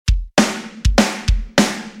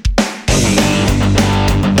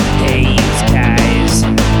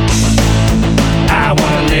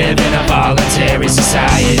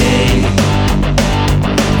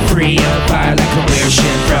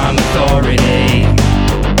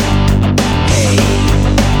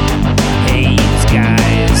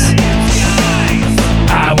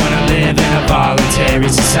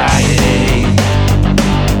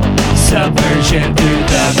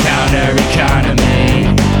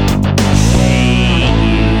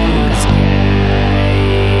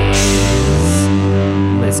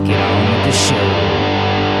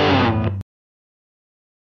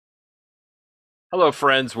Hello,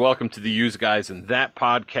 friends. Welcome to the Use Guys and That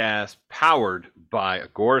podcast, powered by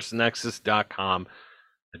agorasnexus.com,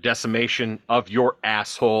 the decimation of your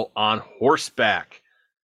asshole on horseback.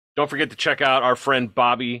 Don't forget to check out our friend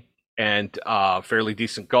Bobby and Fairly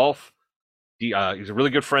Decent Golf. He's a really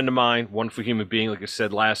good friend of mine, wonderful human being, like I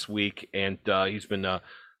said last week, and he's been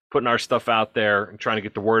putting our stuff out there and trying to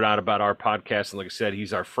get the word out about our podcast. And like I said,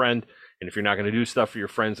 he's our friend. And if you're not going to do stuff for your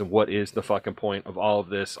friends, then what is the fucking point of all of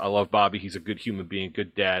this? I love Bobby. He's a good human being,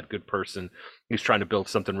 good dad, good person. He's trying to build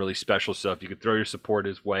something really special. So if you could throw your support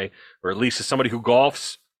his way, or at least as somebody who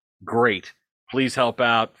golfs, great. Please help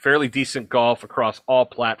out. Fairly Decent Golf across all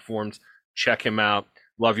platforms. Check him out.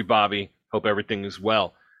 Love you, Bobby. Hope everything is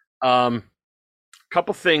well.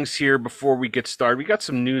 Couple things here before we get started. We got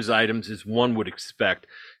some news items, as one would expect.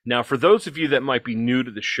 Now, for those of you that might be new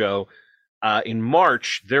to the show, in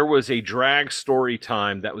March, there was a drag story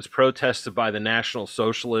time that was protested by the National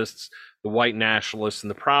Socialists, the White Nationalists, and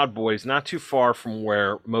the Proud Boys, not too far from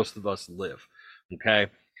where most of us live, okay?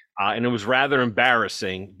 And it was rather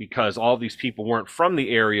embarrassing because all these people weren't from the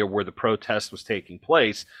area where the protest was taking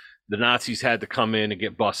place. The Nazis had to come in and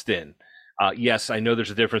get bussed in. Yes, I know there's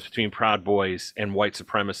a difference between Proud Boys and white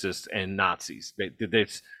supremacists and Nazis.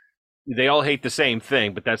 They all hate the same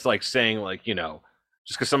thing, but that's like saying, like, you know,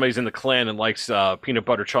 just because somebody's in the Klan and likes peanut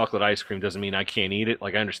butter chocolate ice cream doesn't mean I can't eat it.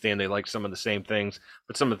 Like, I understand they like some of the same things,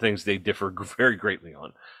 but some of the things they differ very greatly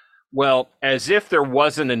on. Well, as if there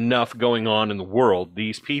wasn't enough going on in the world,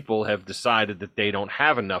 these people have decided that they don't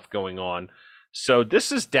have enough going on. So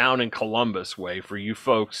this is down in Columbus way for you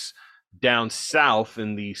folks down south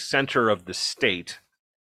in the center of the state.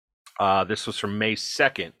 This was from May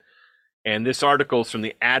 2nd. And this article is from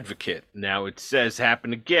The Advocate. Now, it says,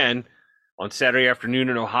 happened again. On Saturday afternoon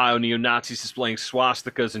in Ohio, neo-Nazis displaying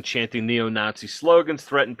swastikas and chanting neo-Nazi slogans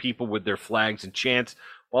threatened people with their flags and chants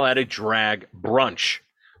while at a drag brunch.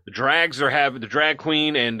 The drag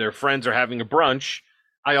queen and their friends are having a brunch.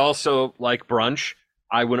 I also like brunch.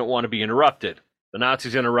 I wouldn't want to be interrupted. The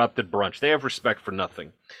Nazis interrupted brunch. They have respect for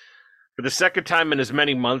nothing. For the second time in as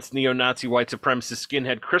many months, neo-Nazi white supremacist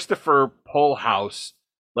skinhead Christopher Pohlhaus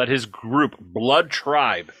led his group Blood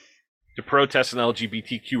Tribe to protest an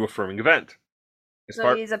LGBTQ affirming event.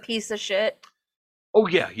 So he's a piece of shit. Oh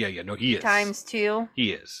yeah. No, he is. Times two.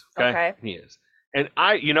 He is. Okay. He is. And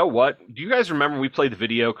you know what? Do you guys remember we played the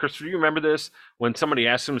video? Christopher, do you remember this? When somebody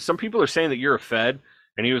asked him, some people are saying that you're a Fed,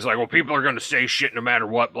 and he was like, well, people are going to say shit no matter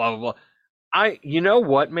what, blah, blah, blah. You know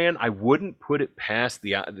what, man? I wouldn't put it past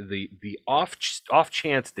the off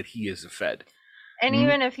chance that he is a Fed. And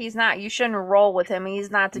even if he's not, you shouldn't roll with him.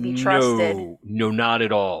 He's not to be trusted. No, not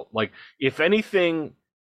at all. Like, if anything,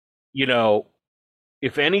 you know,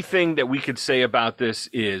 if anything that we could say about this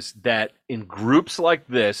is that in groups like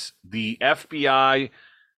this, the FBI,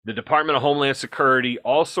 the Department of Homeland Security,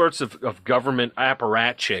 all sorts of government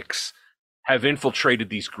apparatchiks have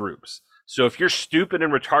infiltrated these groups. So if you're stupid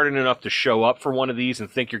and retarded enough to show up for one of these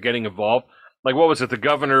and think you're getting involved, like, what was it, the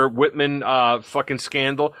Governor Whitman fucking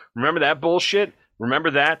scandal? Remember that bullshit?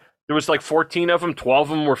 Remember that? There was like 14 of them,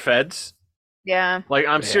 12 of them were Feds. Yeah. Like,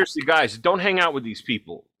 I'm seriously, guys, don't hang out with these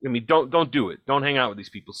people. I mean, don't do it. Don't hang out with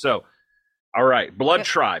these people. So, all right, Blood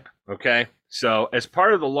Tribe, okay? So, as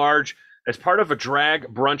part of a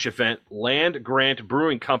drag brunch event, Land Grant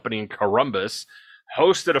Brewing Company in Columbus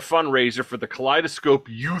hosted a fundraiser for the Kaleidoscope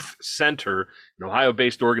Youth Center, an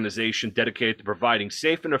Ohio-based organization dedicated to providing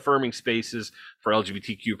safe and affirming spaces for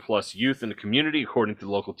LGBTQ plus youth in the community, according to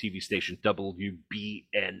the local TV station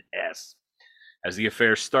WBNS. As the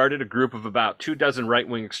affair started, a group of about 24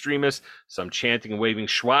 right-wing extremists, some chanting and waving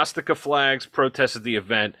swastika flags, protested the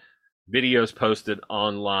event. Videos posted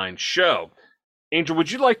online show. Angel,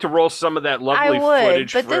 would you like to roll some of that lovely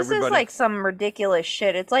footage for everybody? But this is like some ridiculous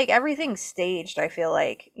shit. It's like everything's staged, I feel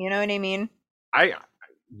like. You know what I mean?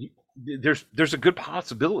 There's a good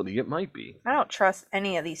possibility it might be. I don't trust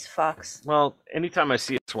any of these fucks. Well, anytime I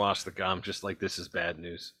see a swastika, I'm just like, this is bad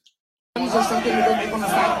news. Or something to go make on the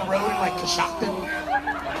side of the road and like Coshocton.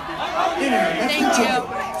 Anyway, let's continue.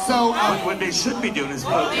 So, what they should be doing is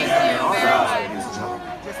protesting their own rights.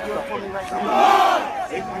 Just do it for me right now.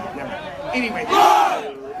 Anyway,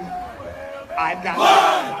 I've got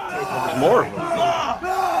There's more.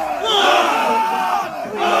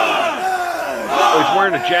 Oh, he's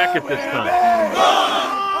wearing a jacket this time.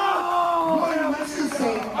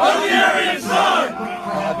 On the Aryan side!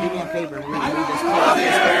 Do me a favor, we need this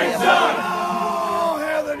area. Oh,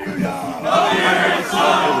 hail the new dawn! On the Aryan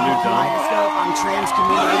side! Let's go on trans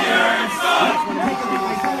community.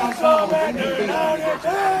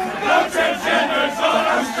 No transgenders on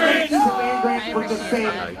our streets!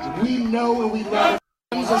 We know and we love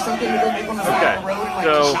or something to go make on the side of the road and like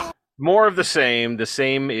So shop. more of the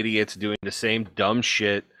same idiots doing the same dumb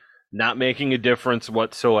shit, not making a difference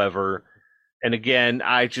whatsoever. And again,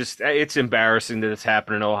 it's embarrassing that it's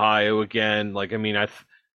happened in Ohio again. Like, I mean,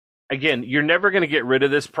 again, you're never going to get rid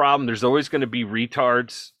of this problem. There's always going to be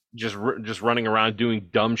retards just running around doing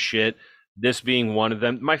dumb shit. This being one of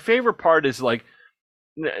them. My favorite part is like,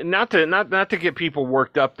 not to get people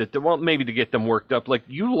worked up, well, maybe to get them worked up. Like,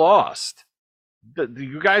 you lost.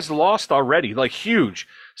 You guys lost already, like huge.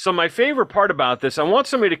 So my favorite part about this, I want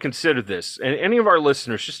somebody to consider this, and any of our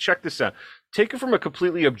listeners, just check this out. Take it from a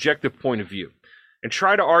completely objective point of view and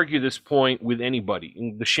try to argue this point with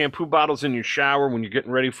anybody. The shampoo bottles in your shower when you're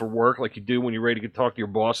getting ready for work, like you do when you're ready to talk to your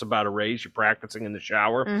boss about a raise, you're practicing in the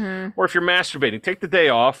shower. Mm-hmm. Or if you're masturbating, take the day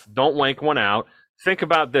off, don't wank one out. Think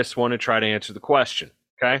about this one and try to answer the question,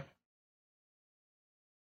 okay?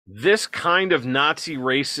 This kind of Nazi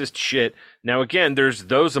racist shit. Now, again, there's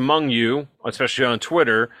those among you, especially on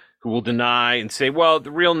Twitter, who will deny and say, well,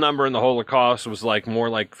 the real number in the Holocaust was like more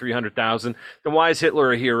like 300,000. Then why is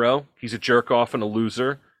Hitler a hero? He's a jerk off and a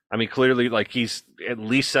loser. I mean, clearly, like, he's at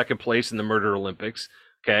least second place in the Murder Olympics.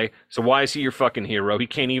 Okay, so why is he your fucking hero? He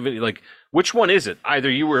can't even, like, which one is it? Either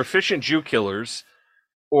you were efficient Jew killers,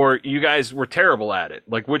 or you guys were terrible at it.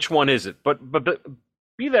 Like, which one is it? But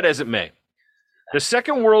be that as it may, the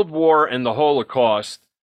Second World War and the Holocaust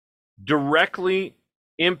directly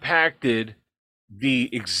impacted the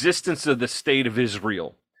existence of the state of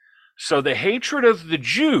Israel. So the hatred of the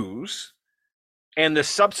Jews and the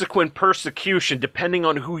subsequent persecution, depending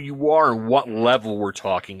on who you are and what level we're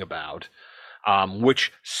talking about,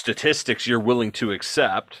 which statistics you're willing to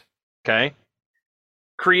accept, okay,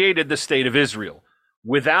 created the state of Israel.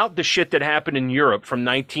 Without the shit that happened in Europe from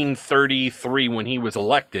 1933 when he was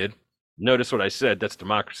elected, notice what I said, that's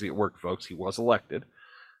democracy at work, folks, he was elected,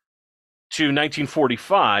 to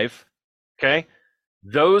 1945, okay,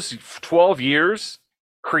 those 12 years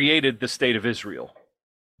created the state of Israel.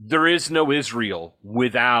 There is no Israel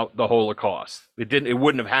without the Holocaust. It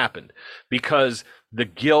wouldn't have happened because the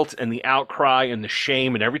guilt and the outcry and the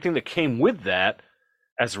shame and everything that came with that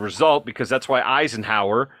as a result, because that's why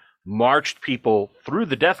Eisenhower marched people through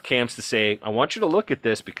the death camps to say, I want you to look at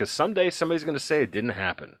this because someday somebody's going to say it didn't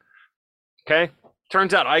happen. Okay?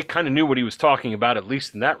 Turns out I kind of knew what he was talking about, at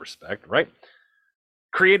least in that respect, right?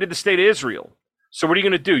 Created the state of Israel. So what are you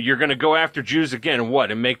going to do? You're going to go after Jews again and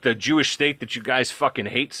what? And make the Jewish state that you guys fucking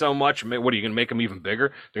hate so much? What are you going to make them even bigger?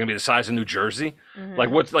 They're going to be the size of New Jersey? Mm-hmm. Like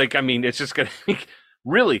what's like, I mean, it's just going to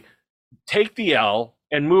really take the L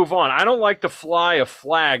and move on. I don't like to fly a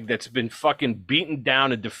flag that's been fucking beaten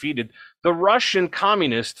down and defeated. The Russian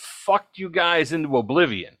communists fucked you guys into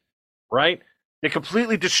oblivion, right? They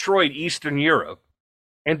completely destroyed Eastern Europe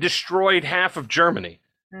and destroyed half of Germany.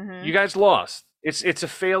 Mm-hmm. You guys lost. It's a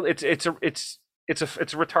failed. It's a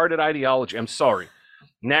retarded ideology. I'm sorry.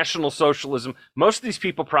 National Socialism. Most of these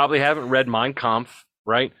people probably haven't read Mein Kampf,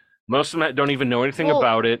 right? Most of them don't even know anything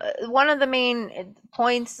about it. One of the main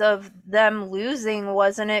points of them losing,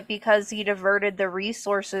 wasn't it because he diverted the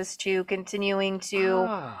resources to continuing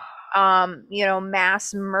to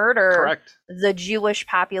mass murder Correct. the Jewish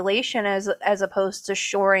population as opposed to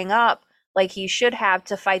shoring up like he should have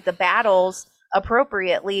to fight the battles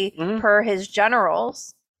appropriately per his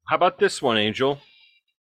generals. How about this one, Angel?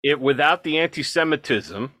 Without the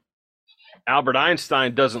anti-Semitism, Albert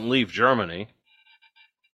Einstein doesn't leave Germany.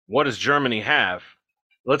 What does Germany have?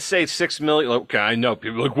 Let's say 6 million. Okay, I know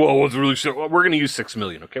people are like, whoa, what's really shit? Well, we're going to use 6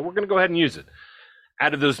 million. Okay, we're going to go ahead and use it.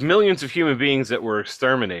 Out of those millions of human beings that were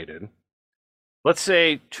exterminated, let's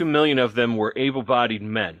say 2 million of them were able-bodied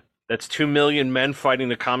men. That's 2 million men fighting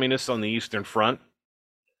the communists on the Eastern Front.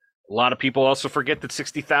 A lot of people also forget that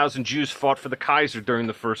 60,000 Jews fought for the Kaiser during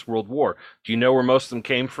the First World War. Do you know where most of them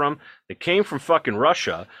came from? They came from fucking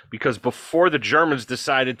Russia, because before the Germans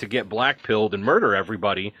decided to get black-pilled and murder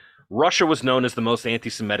everybody, Russia was known as the most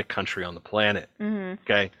anti-Semitic country on the planet. Mm-hmm.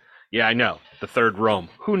 Okay? Yeah, I know. The Third Rome.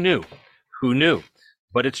 Who knew? Who knew?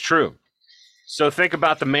 But it's true. So think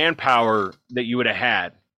about the manpower that you would have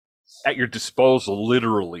had at your disposal,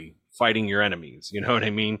 literally, fighting your enemies. You know what I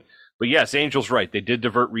mean? But yes, Angel's right. They did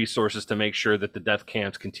divert resources to make sure that the death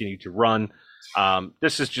camps continue to run.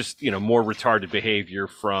 This is just, more retarded behavior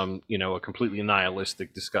from, a completely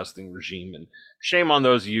nihilistic, disgusting regime. And shame on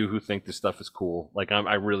those of you who think this stuff is cool. Like,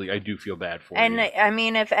 I do feel bad for you. And I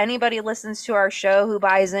mean, if anybody listens to our show who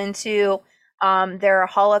buys into they're a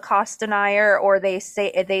Holocaust denier, or they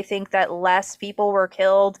think that less people were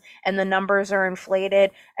killed and the numbers are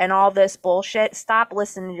inflated and all this bullshit, stop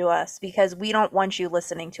listening to us, because we don't want you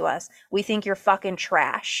listening to us. We think you're fucking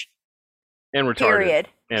trash. And retarded. Period.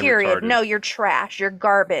 And Period. retarded. No, you're trash. You're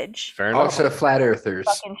garbage. Fair enough. Also, flat earthers.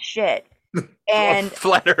 Fucking shit. And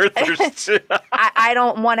flat earthers too. I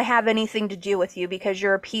don't want to have anything to do with you because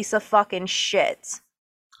you're a piece of fucking shit.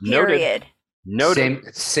 Period.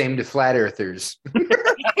 Noted. Same to flat earthers.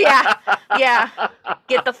 Yeah.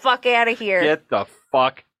 Get the fuck out of here. Get the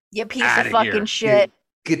fuck You piece outta of fucking here. shit.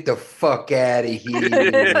 Get the fuck out of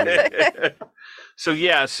here.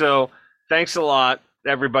 So thanks a lot,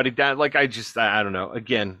 everybody. That, like, I don't know.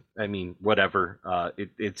 Again, I mean, whatever.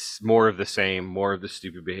 It's more of the same, more of the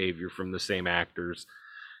stupid behavior from the same actors,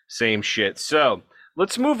 same shit. So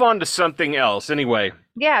let's move on to something else. Anyway.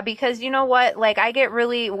 Yeah, because you know what? Like, I get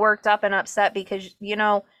really worked up and upset because, you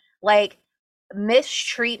know, like,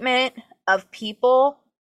 mistreatment of people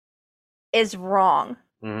is wrong.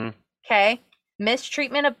 Mm-hmm. Okay?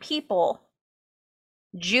 Mistreatment of people,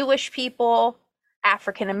 Jewish people,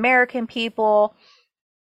 African American people,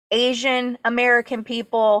 Asian American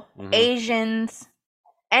people, Asians,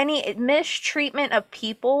 any mistreatment of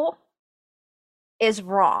people is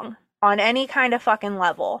wrong on any kind of fucking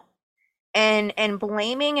level. And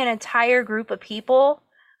blaming an entire group of people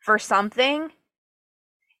for something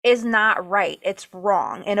is not right. It's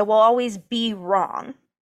wrong, and it will always be wrong.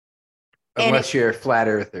 Unless you're a flat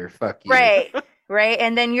earther, fuck you. Right,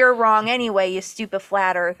 and then you're wrong anyway, you stupid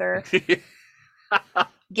flat earther.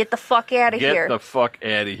 Get the fuck out of here. Get the fuck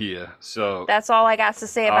out of here. So that's all I got to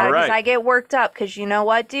say about it, because I get worked up, because you know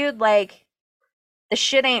what, dude? Like, the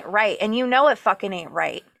shit ain't right, and you know it fucking ain't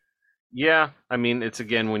right. Yeah, I mean, it's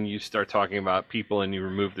again when you start talking about people and you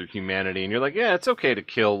remove their humanity, and you're like, yeah, it's okay to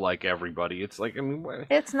kill like everybody. It's like, I mean,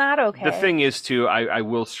 it's not okay. The thing is, too, I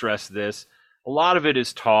will stress this: a lot of it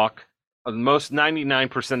is talk. Most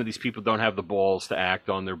 99% of these people don't have the balls to act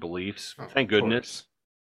on their beliefs. Thank goodness.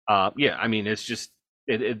 Yeah, I mean, it's just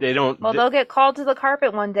they don't. Well, they'll get called to the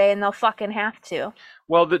carpet one day, and they'll fucking have to.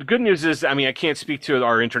 Well, the good news is, I mean, I can't speak to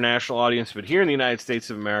our international audience, but here in the United States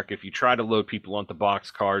of America, if you try to load people onto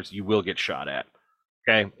boxcars, you will get shot at.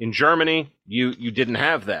 Okay, in Germany, you didn't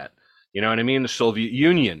have that. You know what I mean? The Soviet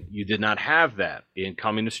Union, you did not have that. In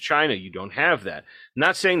communist China, you don't have that. I'm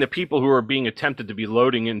not saying the people who are being attempted to be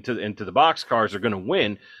loading into the boxcars are going to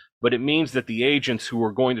win, but it means that the agents who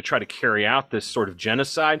are going to try to carry out this sort of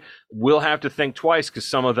genocide will have to think twice, because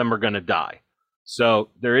some of them are going to die. So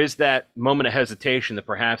there is that moment of hesitation that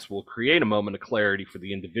perhaps will create a moment of clarity for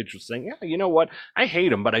the individual saying, yeah, you know what? I hate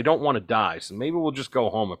them, but I don't want to die. So maybe we'll just go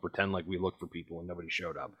home and pretend like we looked for people and nobody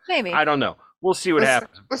showed up. Maybe. I don't know. We'll see what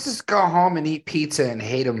happens. Let's just go home and eat pizza and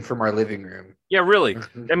hate them from our living room. Yeah, really.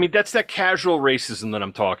 I mean, that's that casual racism that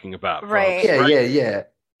I'm talking about. Right. Folks, Yeah.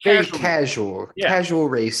 Very casual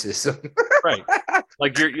racism. Right.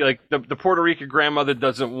 Like you're like the Puerto Rican grandmother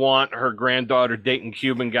doesn't want her granddaughter dating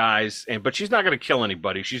Cuban guys, but she's not going to kill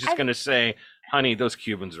anybody. She's just going to say, "Honey, those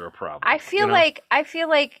Cubans are a problem." I feel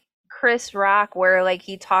like Chris Rock, where like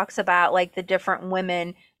he talks about like the different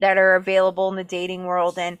women that are available in the dating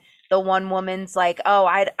world, and the one woman's like, oh,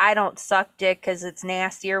 I don't suck dick because it's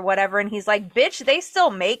nasty or whatever. And he's like, bitch, they still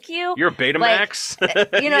make you. You're a Betamax.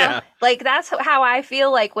 Like, you know, like that's how I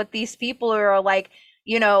feel like with these people who are like,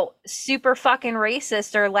 you know, super fucking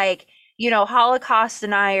racist, or like, you know, Holocaust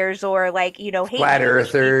deniers, or like, you know, flat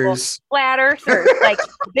earthers. Flat earthers. Like,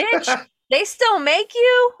 bitch, they still make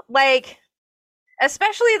you? Like,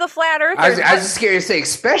 especially the flat earthers. I was just scared to say,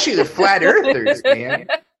 especially the flat earthers, man.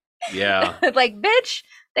 Yeah. Like, bitch,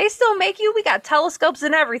 they still make you? We got telescopes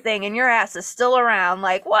and everything, and your ass is still around.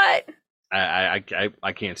 Like, what? I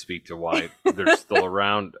can't speak to why they're still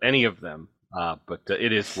around, any of them, but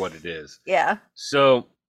it is what it is. Yeah. So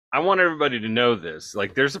I want everybody to know this.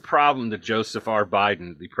 Like, there's a problem that Joseph R.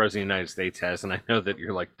 Biden, the president of the United States, has, and I know that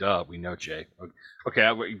you're like, duh, we know, Jay. Okay,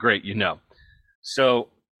 great, you know. So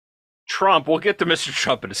Trump, we'll get to Mr.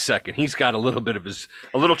 Trump in a second. He's got a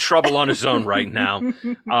little trouble on his own right now.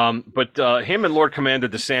 But him and Lord Commander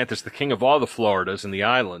DeSantis, the king of all the Floridas and the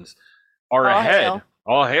islands, are ahead.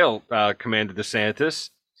 All hail, Commander DeSantis,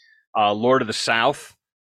 Lord of the South.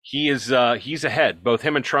 He's ahead. Both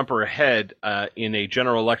him and Trump are ahead in a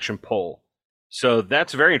general election poll. So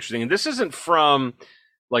that's very interesting. And this isn't from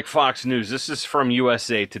like Fox News. This is from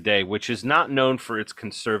USA Today, which is not known for its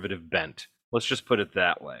conservative bent. Let's just put it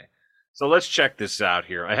that way. So let's check this out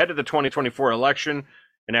here. Ahead of the 2024 election,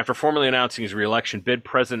 and after formally announcing his re-election bid,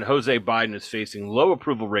 President Jose Biden is facing low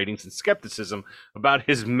approval ratings and skepticism about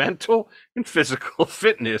his mental and physical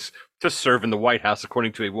fitness to serve in the White House,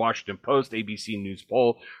 according to a Washington Post ABC News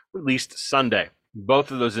poll released Sunday.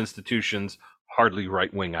 Both of those institutions hardly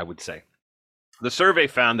right-wing, I would say. The survey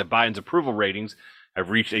found that Biden's approval ratings have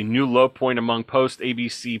reached a new low point among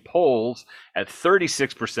post-ABC polls at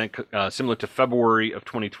 36%, similar to February of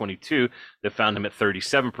 2022, that found him at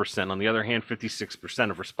 37%. On the other hand,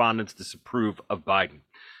 56% of respondents disapprove of Biden.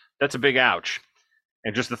 That's a big ouch.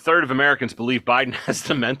 And just a third of Americans believe Biden has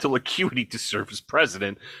the mental acuity to serve as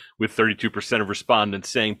president, with 32% of respondents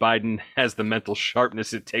saying Biden has the mental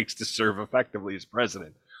sharpness it takes to serve effectively as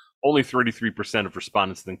president. Only 33% of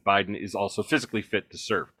respondents think Biden is also physically fit to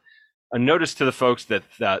serve. A notice to the folks that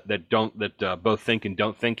both think and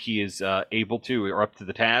don't think he is able to or up to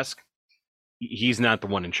the task. He's not the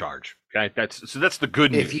one in charge. Okay, that's the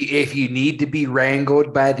good news. If you need to be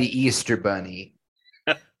wrangled by the Easter Bunny,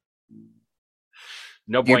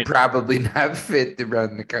 no you're bueno. probably not fit to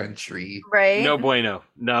run the country. Right? No bueno.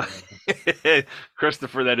 No,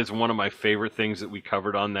 Christopher, that is one of my favorite things that we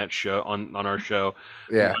covered on that show on our show.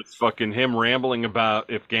 Yeah, It's fucking him rambling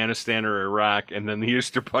about Afghanistan or Iraq, and then the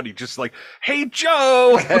Easter Bunny just like, "Hey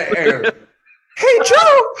Joe." Hey Joe,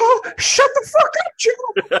 oh, shut the fuck up, Joe.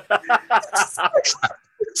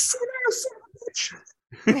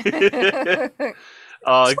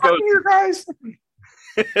 It goes. You guys.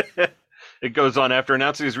 It goes on. After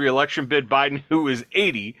announcing his re-election bid, Biden, who is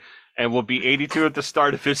 80 and will be 82 at the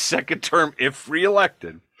start of his second term if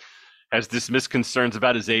re-elected, has dismissed concerns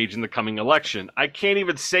about his age in the coming election. I can't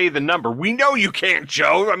even say the number. We know you can't,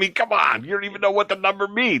 Joe. I mean, come on. You don't even know what the number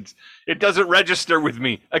means. It doesn't register with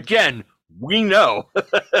me. Again, we know.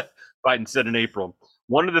 Biden said in April.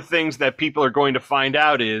 One of the things that people are going to find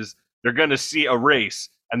out is they're going to see a race,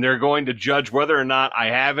 and they're going to judge whether or not I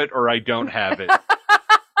have it or I don't have it.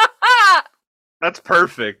 That's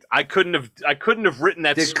perfect. I couldn't have written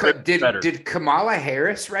that script better. Did Kamala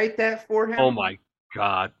Harris write that for him? Oh my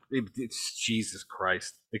God! It's Jesus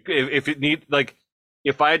Christ. If it need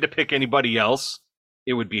if I had to pick anybody else,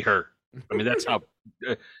 it would be her. I mean, that's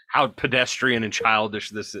how pedestrian and childish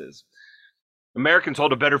this is. Americans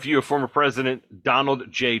hold a better view of former President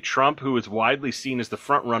Donald J. Trump, who is widely seen as the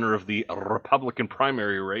frontrunner of the Republican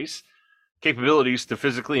primary race. Capabilities to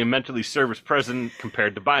physically and mentally serve as president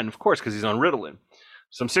compared to Biden, of course, because he's on Ritalin.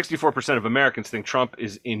 Some 64% of Americans think Trump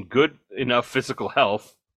is in good enough physical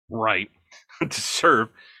health, right, to serve,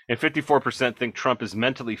 and 54% think Trump is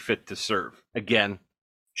mentally fit to serve. Again,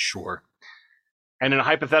 sure. And in a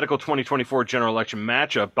hypothetical 2024 general election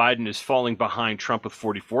matchup, Biden is falling behind Trump with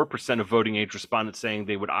 44% of voting age respondents saying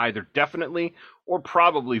they would either definitely or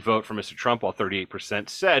probably vote for Mr. Trump, while 38%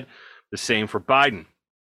 said the same for Biden.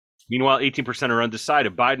 Meanwhile, 18% are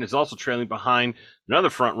undecided. Biden is also trailing behind another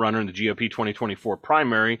frontrunner in the GOP 2024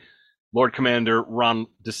 primary, Lord Commander Ron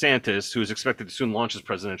DeSantis, who is expected to soon launch his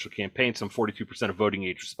presidential campaign. Some 42% of voting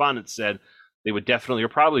age respondents said they would definitely or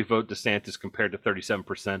probably vote DeSantis, compared to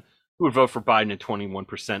 37% who would vote for Biden, and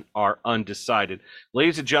 21% are undecided.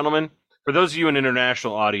 Ladies and gentlemen, for those of you in an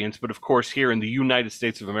international audience, but of course here in the United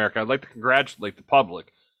States of America, I'd like to congratulate the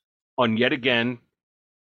public on yet again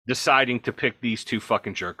deciding to pick these two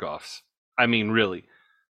fucking jerk-offs. I mean, really.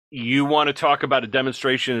 You want to talk about a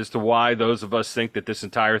demonstration as to why those of us think that this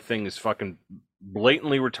entire thing is fucking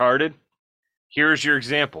blatantly retarded? Here's your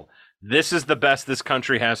example. This is the best this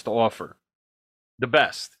country has to offer. The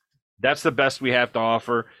best. That's the best we have to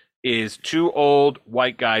offer, is two old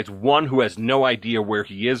white guys, one who has no idea where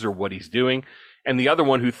he is or what he's doing, and the other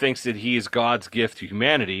one who thinks that he is God's gift to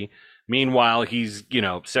humanity. Meanwhile, he's,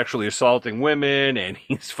 sexually assaulting women, and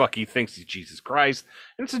he thinks he's Jesus Christ,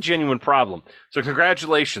 and it's a genuine problem. So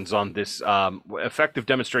congratulations on this effective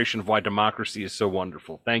demonstration of why democracy is so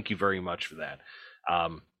wonderful. Thank you very much for that.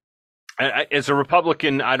 As a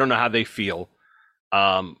Republican, I don't know how they feel,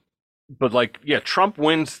 but Trump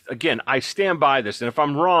wins again. I stand by this, and if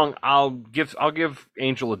I'm wrong, I'll give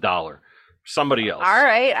Angel $1. Somebody else. All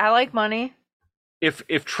right, I like money.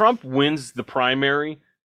 If Trump wins the primary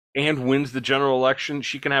and wins the general election,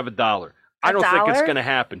 she can have $1. I don't think it's going to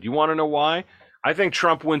happen. Do you want to know why? I think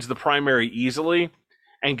Trump wins the primary easily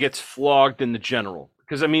and gets flogged in the general.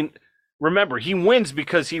 Because, I mean, remember, he wins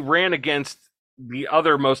because he ran against the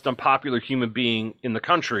other most unpopular human being in the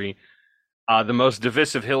country, the most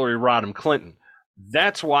divisive Hillary Rodham Clinton.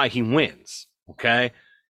 That's why he wins, okay?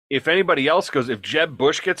 If anybody else goes, if Jeb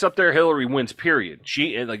Bush gets up there, Hillary wins, period.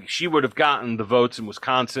 She would have gotten the votes in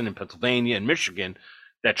Wisconsin and Pennsylvania and Michigan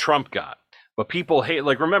that Trump got. But people hate,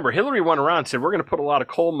 remember, Hillary went around and said, we're going to put a lot of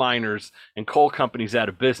coal miners and coal companies out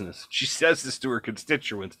of business. She says this to her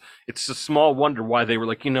constituents. It's a small wonder why they were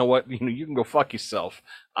like, you know what, you can go fuck yourself,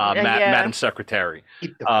 Madam Secretary.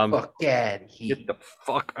 Get the fuck out of here. Get the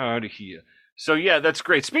fuck out of here. So, yeah, that's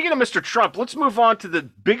great. Speaking of Mr. Trump, let's move on to the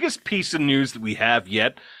biggest piece of news that we have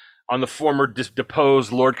yet on the former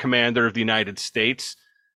deposed Lord Commander of the United States.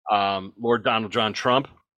 Lord Donald John Trump.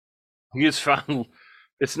 He is found.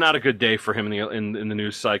 It's not a good day for him in the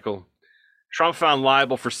news cycle. Trump found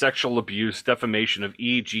liable for sexual abuse, defamation of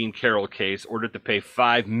E. Jean Carroll case, ordered to pay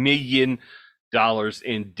 $5 million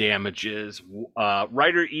in damages.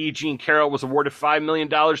 Writer E. Jean Carroll was awarded $5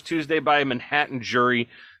 million Tuesday by a Manhattan jury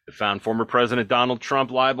that found former President Donald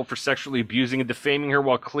Trump liable for sexually abusing and defaming her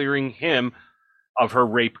while clearing him of her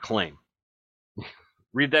rape claim.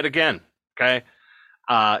 Read that again, okay?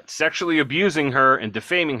 Sexually abusing her and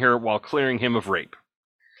defaming her while clearing him of rape.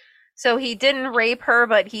 So he didn't rape her,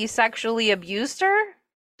 but he sexually abused her?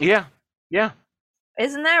 Yeah.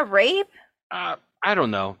 Isn't that rape? I don't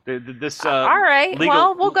know. This all right.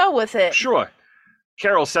 Well, we'll go with it. Sure.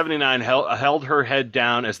 Carol, 79, held her head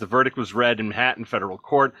down as the verdict was read in Manhattan federal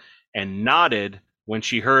court and nodded when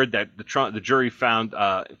she heard that the jury found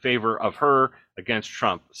in favor of her against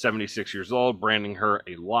Trump, 76 years old, branding her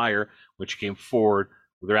a liar when she came forward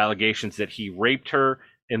with her allegations that he raped her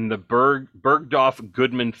in the Bergdorf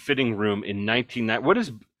Goodman fitting room in 1990.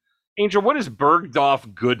 What is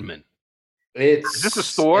Bergdorf Goodman? Is this a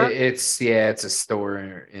store? It's a store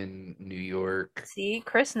in New York. See,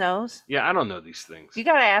 Chris knows. Yeah, I don't know these things. You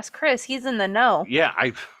gotta ask Chris. He's in the know. Yeah,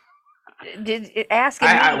 ask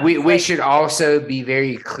him. We should also be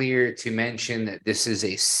very clear to mention that this is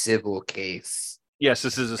a civil case. Yes,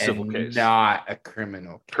 this is a civil case, not a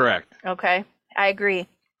criminal case. Correct. Okay, I agree.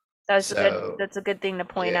 That's a good thing to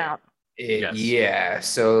point out. Yes. Yeah,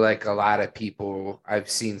 so like a lot of people, I've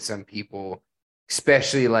seen some people,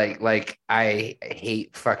 especially like I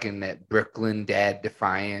hate fucking that Brooklyn dad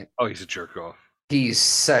Defiant. Oh, he's a jerk off. He's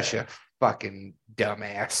such a fucking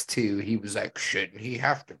dumbass too. He was like, shouldn't he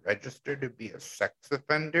have to register to be a sex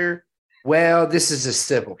offender? Well, this is a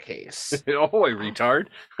civil case. Oh, retard.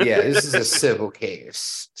 Yeah, this is a civil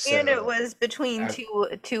case. So, and it was between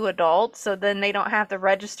two adults, so then they don't have to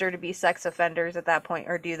register to be sex offenders at that point,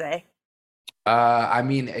 or do they? I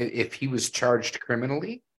mean, if he was charged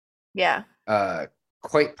criminally, yeah,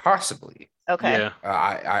 quite possibly. Okay. Yeah.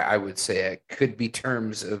 I would say it could be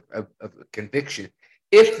terms of conviction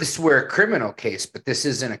if this were a criminal case, but this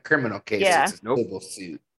isn't a criminal case. Yeah. It's a civil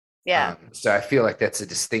suit. Yeah. So I feel like that's a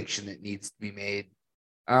distinction that needs to be made.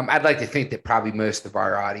 I'd like to think that probably most of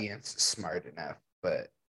our audience is smart enough,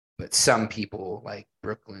 but some people like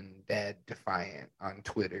Brooklyn Dad Defiant on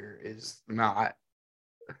Twitter is not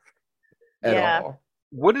at all.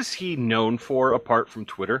 What is he known for apart from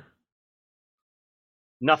Twitter?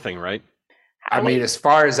 Nothing, right? I mean, as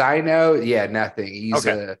far as I know, yeah, nothing. He's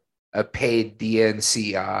Okay. a paid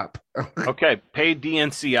DNC op. Okay, paid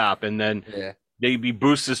DNC op, and then Yeah. maybe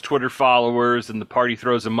boosts his Twitter followers, and the party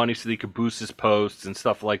throws him money so he could boost his posts and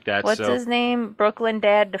stuff like that. What's his name? Brooklyn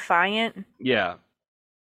Dad Defiant? Yeah.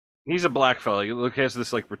 He's a black fella. He has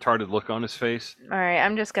this like retarded look on his face. All right,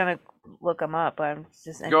 I'm just gonna look him up. I'm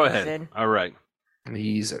just interested. Go ahead. All right.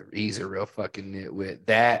 He's a real fucking nitwit.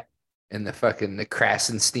 That and the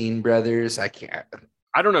Krasenstein brothers. I can't.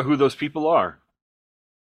 I don't know who those people are.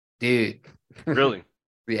 Dude. Really?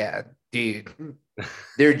 Yeah, dude.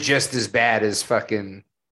 They're just as bad as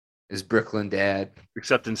Brooklyn Dad.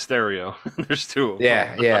 Except in stereo. There's two of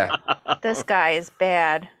them. Yeah. This guy is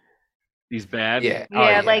bad. He's bad? Yeah.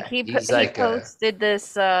 Yeah, Oh, like he like posted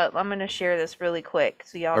this. I'm gonna share this really quick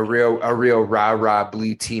so y'all. a real rah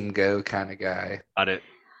blue team go kind of guy. Got it.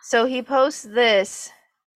 So he posts this.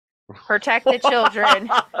 Protect the children.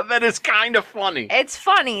 That is kind of funny. It's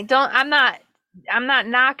funny. I'm not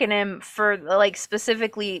knocking him for like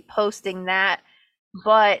specifically posting that,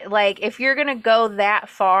 but like if you're gonna go that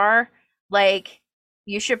far, like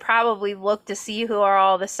you should probably look to see who are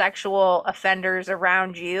all the sexual offenders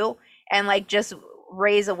around you and like just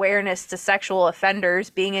raise awareness to sexual offenders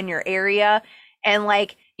being in your area and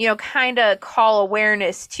like, you know, kind of call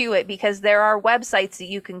awareness to it, because there are websites that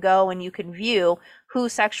you can go and you can view who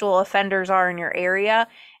sexual offenders are in your area.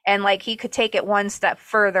 And like he could take it one step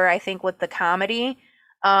further, I think, with the comedy,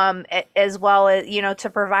 as well as, you know, to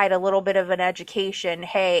provide a little bit of an education.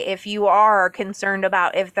 Hey, if you are concerned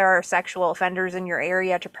about if there are sexual offenders in your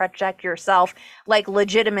area, to protect yourself, like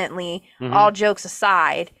legitimately, all jokes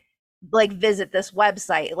aside, like visit this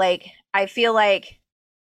website. Like I feel like,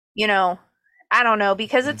 you know, I don't know,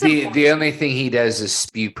 because it's the only thing he does is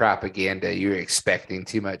spew propaganda. You're expecting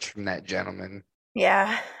too much from that gentleman.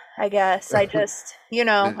 Yeah, I guess. I just, you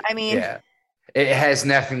know, I mean, yeah, it has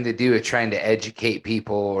nothing to do with trying to educate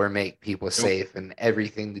people or make people safe, and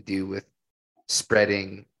everything to do with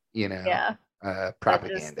spreading, you know,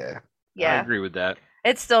 propaganda. I agree with that.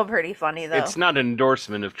 It's still pretty funny though. It's not an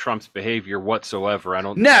endorsement of Trump's behavior whatsoever. I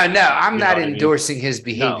don't. No, I'm not endorsing his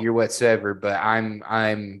behavior No. whatsoever. But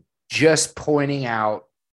I'm just pointing out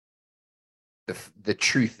the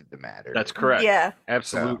truth of the matter. That's correct. Yeah.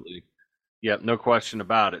 Absolutely. Yep, no question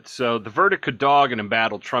about it. So the verdict could dog and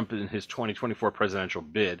embattle Trump in his 2024 presidential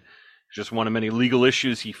bid. It's just one of many legal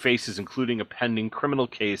issues he faces, including a pending criminal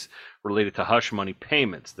case related to hush money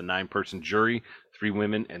payments. The 9-person jury, 3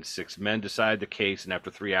 women and 6 men, decided the case, and after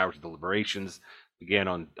 3 hours of deliberations, began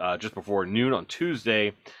on just before noon on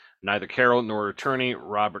Tuesday. Neither Carol nor attorney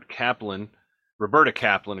Roberta Kaplan,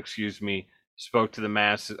 spoke to the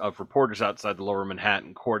mass of reporters outside the Lower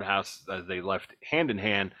Manhattan courthouse as they left hand in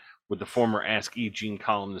hand with the former Ask E! Gene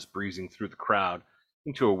columnist breezing through the crowd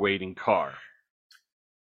into a waiting car.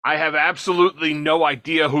 I have absolutely no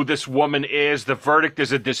idea who this woman is. The verdict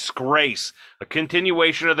is a disgrace, a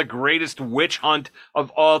continuation of the greatest witch hunt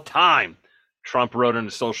of all time, Trump wrote on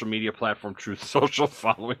the social media platform Truth Social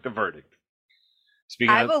following the verdict.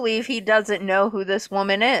 I believe he doesn't know who this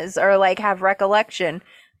woman is or like have recollection.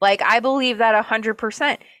 Like, I believe that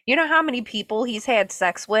 100%. You know how many people he's had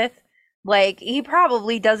sex with? Like, he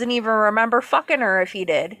probably doesn't even remember fucking her if he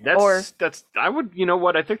did. You know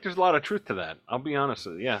what? I think there's a lot of truth to that. I'll be honest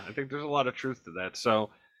with you. Yeah, I think there's a lot of truth to that. So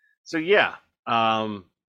yeah,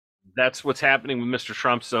 that's what's happening with Mr.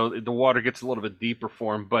 Trump. So the water gets a little bit deeper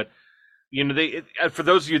for him. But, you know, for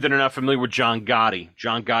those of you that are not familiar with John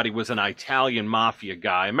Gotti was an Italian mafia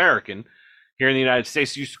guy, American. Here in the United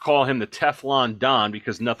States, used to call him the Teflon Don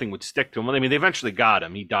because nothing would stick to him. I mean, they eventually got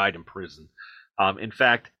him. He died in prison. In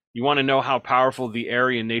fact, you want to know how powerful the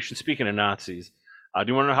Aryan nation, speaking of Nazis, do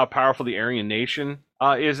you want to know how powerful the Aryan nation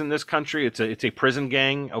is in this country? It's a prison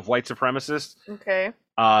gang of white supremacists. Okay.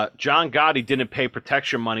 John Gotti didn't pay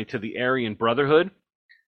protection money to the Aryan Brotherhood,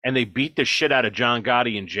 and they beat the shit out of John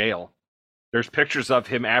Gotti in jail. There's pictures of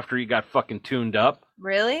him after he got fucking tuned up.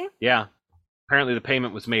 Really? Yeah. Apparently the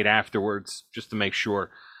payment was made afterwards, just to make sure.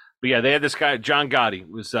 But yeah, they had this guy, John Gotti,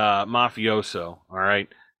 was mafioso, all right?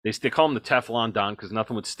 They call him the Teflon Don because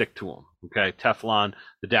nothing would stick to him, okay? Teflon,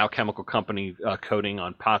 the Dow Chemical Company coating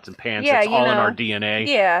on pots and pans. Yeah, it's all in our DNA.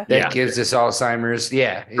 Yeah. That gives us Alzheimer's.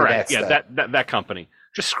 Yeah. Correct. Yeah, that company.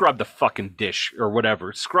 Just scrub the fucking dish or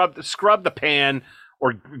whatever. Scrub the pan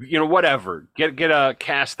or, you know, whatever. Get a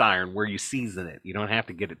cast iron where you season it. You don't have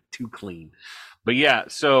to get it too clean. But yeah,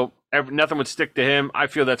 so nothing would stick to him. I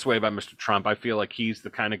feel that's way about Mr. Trump. I feel like he's the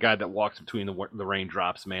kind of guy that walks between the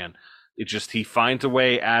raindrops, man. It just, he finds a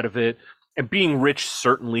way out of it. And being rich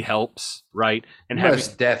certainly helps, right? And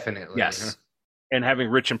most definitely. Yes. And having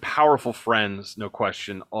rich and powerful friends, no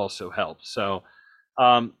question, also helps. So,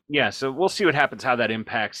 yeah, so we'll see what happens, how that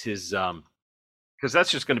impacts his, because that's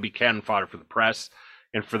just going to be cannon fodder for the press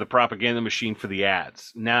and for the propaganda machine for the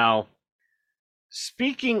ads. Now,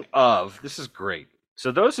 speaking of, this is great.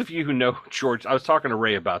 So those of you who know George, I was talking to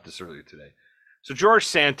Ray about this earlier today. So George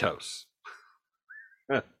Santos,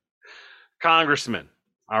 congressman,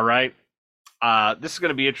 all right? This is going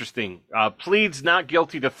to be interesting. Pleads not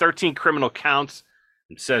guilty to 13 criminal counts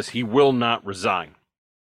and says he will not resign.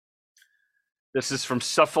 This is from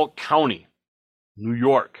Suffolk County, New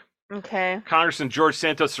York. Okay. Congressman George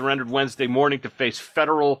Santos surrendered Wednesday morning to face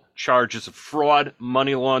federal charges of fraud,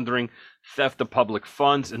 money laundering, theft of public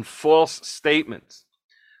funds, and false statements.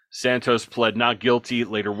 Santos pled not guilty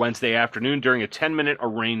later Wednesday afternoon during a 10-minute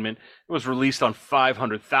arraignment and was released on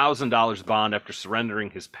 $500,000 bond after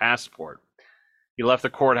surrendering his passport. He left the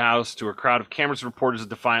courthouse to a crowd of cameras and reporters that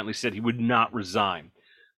defiantly said he would not resign.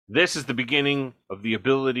 This is the beginning of the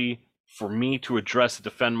ability for me to address and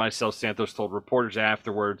defend myself, Santos told reporters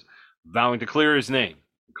afterwards, vowing to clear his name,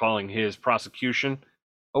 calling his prosecution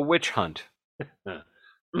a witch hunt.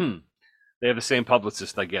 They have the same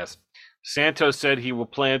publicist, I guess. Santos said he will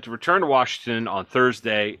plan to return to Washington on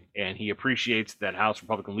Thursday, and he appreciates that House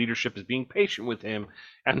Republican leadership is being patient with him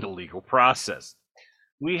and the legal process.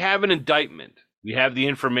 We have an indictment. We have the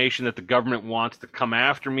information that the government wants to come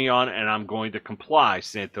after me on, and I'm going to comply,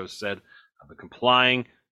 Santos said. I've been complying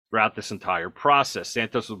throughout this entire process.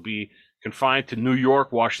 Santos will be confined to New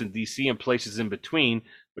York, Washington, D.C., and places in between,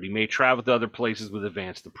 but he may travel to other places with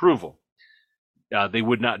advanced approval. They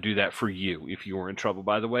would not do that for you if you were in trouble,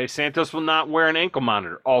 by the way. Santos will not wear an ankle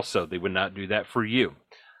monitor. Also, they would not do that for you.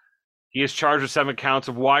 He is charged with 7 counts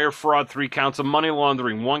of wire fraud, 3 counts of money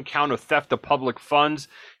laundering, 1 count of theft of public funds,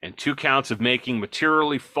 and 2 counts of making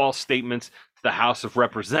materially false statements to the House of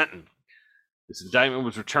Representatives. This indictment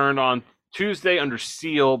was returned on Tuesday under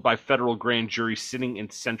seal by federal grand jury sitting in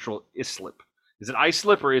central Islip. Is it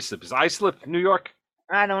Islip or Islip? Is Islip New York?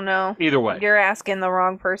 I don't know. Either way. You're asking the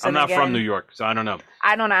wrong person. I'm not again. from New York, so I don't know.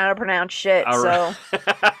 I don't know how to pronounce shit, All right. so.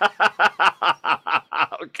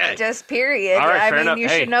 Okay. Just period. All right, I fair mean, enough. you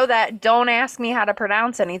Hey. should know that. Don't ask me how to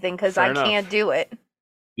pronounce anything because Fair I enough. can't do it.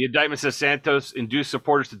 The indictment says Santos induced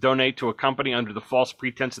supporters to donate to a company under the false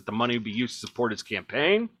pretense that the money would be used to support his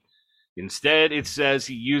campaign. Instead, it says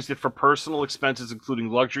he used it for personal expenses, including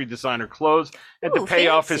luxury designer clothes, and to pay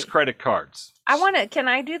off his credit cards. Can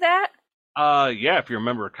I do that? Yeah, if you're a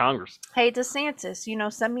member of Congress. Hey,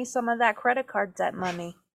 DeSantis, send me some of that credit card debt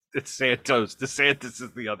money. It's Santos. DeSantis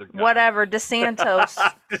is the other guy. Whatever, DeSantos.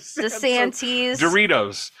 DeSantis.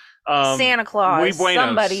 Doritos. Santa Claus.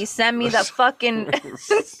 Somebody send me the fucking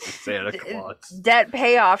Santa Claus. Debt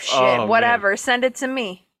payoff shit. Whatever. Man. Send it to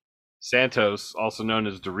me. Santos, also known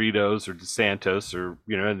as Doritos or DeSantos or,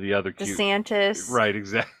 the other cute. DeSantis. Right,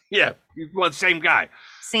 exactly. Yeah, same guy.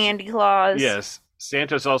 Sandy Claus. Yes.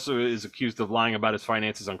 Santos also is accused of lying about his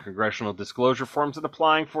finances on congressional disclosure forms and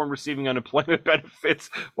applying for and receiving unemployment benefits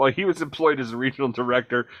while he was employed as a regional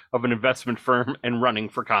director of an investment firm and running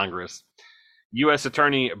for Congress. U.S.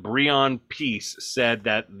 Attorney Breon Peace said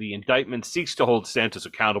that the indictment seeks to hold Santos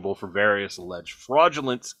accountable for various alleged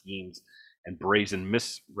fraudulent schemes and brazen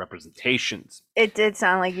misrepresentations. It did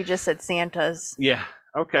sound like you just said Santa's. Yeah,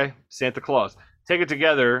 okay. Santa Claus. Taken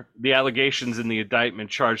together, the allegations in the indictment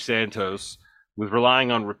charge Santos with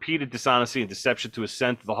relying on repeated dishonesty and deception to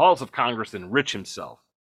ascend to the halls of Congress and enrich himself.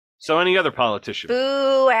 So any other politician.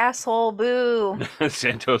 Boo, asshole, boo.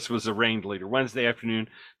 Santos was arraigned later Wednesday afternoon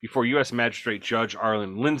before U.S. Magistrate Judge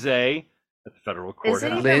Arlen Lindsay at the federal court.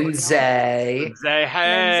 Lindsay, hey.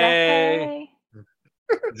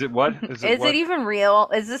 Is it what? Is it even real?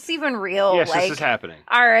 Is this even real? Yes, this is happening.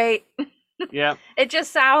 All right. Yeah. It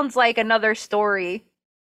just sounds like another story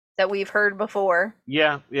that we've heard before.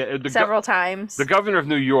 Yeah. Several times. The governor of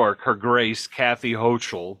New York, Her Grace Kathy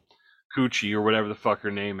Hochul, Coochie or whatever the fuck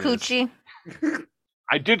her name is. Coochie.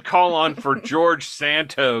 I did call on for George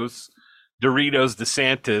Santos, Doritos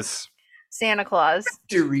DeSantis. Santa Claus.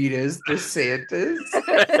 Doritos DeSantis.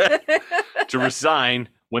 To resign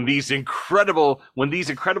when these incredible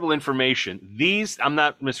information, I'm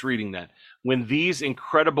not misreading that, when these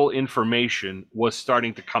incredible information was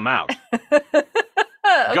starting to come out. Okay.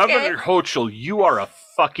 Governor Hochul, you are a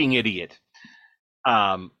fucking idiot.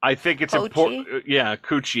 I think it's important. Yeah,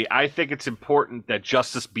 Coochie. I think it's important that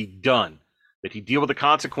justice be done, that he deal with the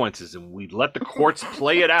consequences, and we let the courts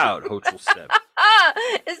play it out. Hochul said.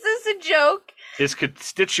 Is this a joke? His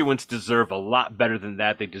constituents deserve a lot better than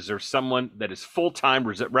that. They deserve someone that is full-time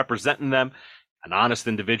representing them, an honest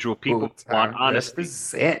individual. People want honesty.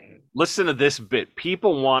 Listen to this bit.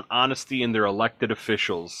 People want honesty in their elected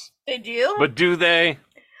officials. They do? But do they?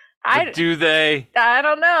 Do they? I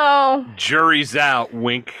don't know. Jury's out,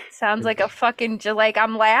 wink. Sounds like a fucking,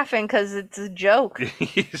 I'm laughing because it's a joke.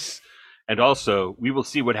 And also, we will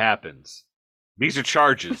see what happens. These are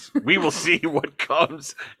charges. We will see what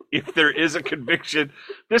comes if there is a conviction.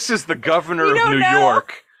 This is the governor of New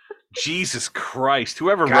York. Jesus Christ.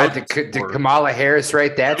 Whoever wrote this. Did Kamala Harris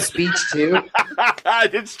write that speech too?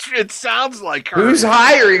 It sounds like her. Who's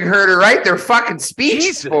hiring her to write their fucking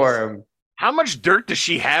speeches for him? How much dirt does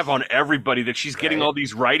she have on everybody that she's getting all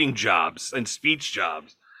these writing jobs and speech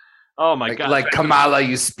jobs? Oh, my God. Like, Kamala,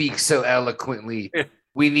 you speak so eloquently.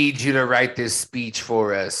 We need you to write this speech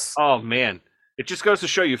for us. Oh, man. It just goes to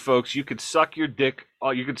show you, folks, you could suck your dick.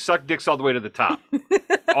 You could suck dicks all the way to the top.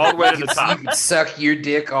 All the way to the top. You could suck your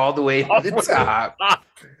dick all the way to the top.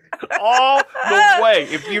 All the way.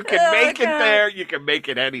 If you can make it there, you can make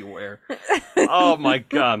it anywhere. Oh, my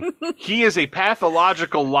God. He is a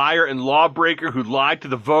pathological liar and lawbreaker who lied to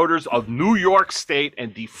the voters of New York State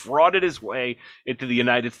and defrauded his way into the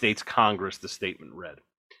United States Congress, the statement read.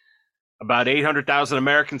 About 800,000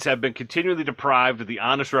 Americans have been continually deprived of the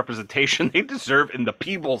honest representation they deserve in the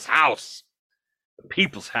People's House. The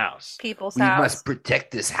People's House. People's We House. must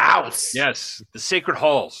protect this house. Yes, the sacred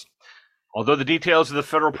halls. Although the details of the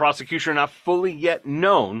federal prosecution are not fully yet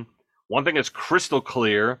known, one thing is crystal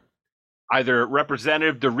clear. Either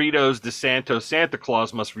Representative Doritos DeSantos Santa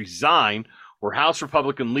Claus must resign, or House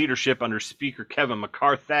Republican leadership under Speaker Kevin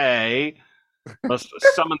McCarthy must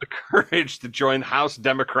summon the courage to join House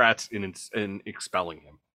Democrats in expelling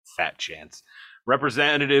him. Fat chance.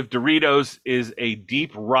 Representative Doritos is a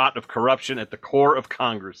deep rot of corruption at the core of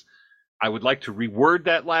Congress. I would like to reword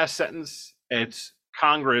that last sentence. It's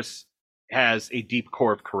Congress has a deep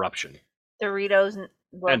core of corruption. Doritos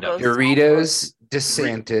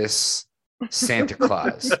DeSantis Santa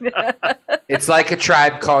Claus. It's like a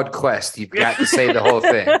Tribe Called Quest. You've got to say the whole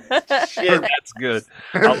thing. Shit, that's good.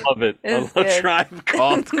 I love it. I love Tribe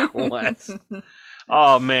Called Quest.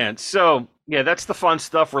 Oh, man. So, yeah, that's the fun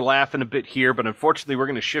stuff. We're laughing a bit here, but unfortunately, we're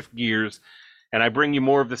going to shift gears, and I bring you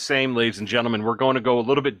more of the same, ladies and gentlemen. We're going to go a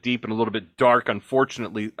little bit deep and a little bit dark,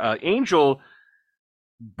 unfortunately. Angel,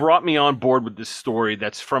 brought me on board with this story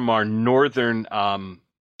that's from our northern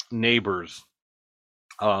neighbors.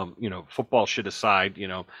 Football shit aside,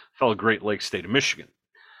 fellow Great Lakes state of Michigan.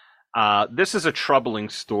 This is a troubling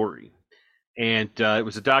story, and it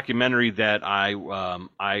was a documentary that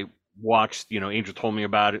I watched. Angel told me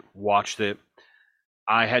about it, watched it.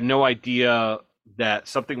 I had no idea that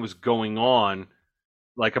something was going on.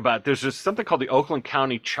 There's just something called the Oakland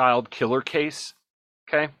County Child Killer Case.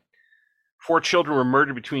 Okay. 4 children were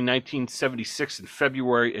murdered between 1976 and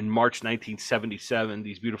February and March 1977.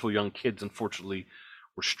 These beautiful young kids, unfortunately,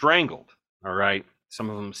 were strangled. All right. Some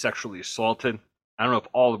of them sexually assaulted. I don't know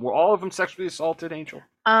if were all of them sexually assaulted, Angel?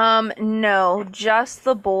 No, just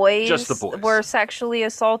the boys. Just the boys were sexually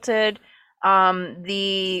assaulted.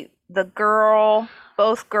 The girl,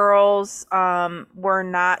 both girls, were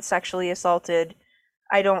not sexually assaulted.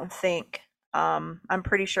 I don't think. I'm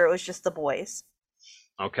pretty sure it was just the boys.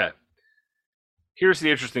 Okay. Here's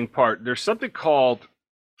the interesting part. There's something called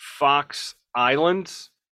Fox Islands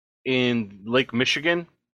in Lake Michigan.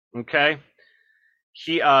 Okay.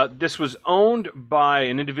 This was owned by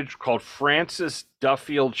an individual called Francis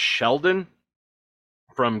Duffield Sheldon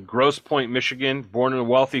from Grosse Pointe, Michigan, born in a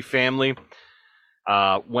wealthy family.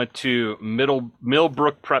 Went to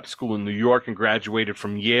Millbrook Prep School in New York and graduated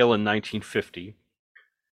from Yale in 1950.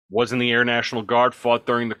 Was in the Air National Guard, fought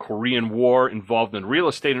during the Korean War, involved in real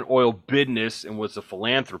estate and oil business, and was a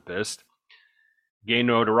philanthropist. Gained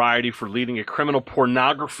notoriety for leading a criminal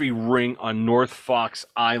pornography ring on North Fox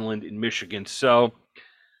Island in Michigan. So,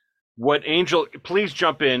 Angel, please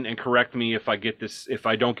jump in and correct me if I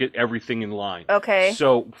don't get everything in line. Okay.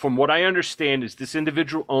 So, from what I understand, is this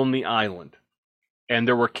individual owned the island, and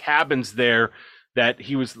there were cabins there that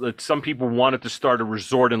some people wanted to start a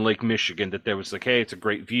resort in Lake Michigan, that there was hey, it's a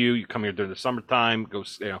great view. You come here during the summertime, go,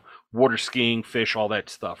 water skiing, fish, all that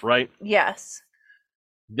stuff, right? Yes.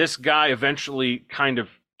 This guy eventually kind of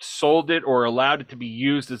sold it or allowed it to be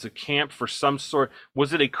used as a camp for some sort.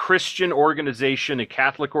 Was it a Christian organization, a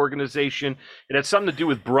Catholic organization? It had something to do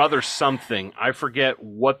with Brother something. I forget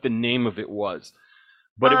what the name of it was,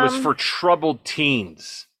 but it was for troubled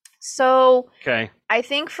teens. So, okay. I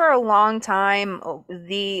think for a long time,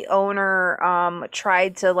 the owner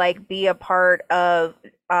tried to be a part of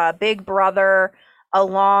Big Brother,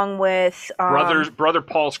 along with Brother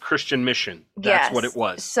Paul's Christian Mission. That's what it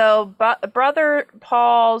was. So, Brother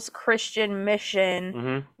Paul's Christian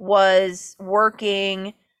Mission was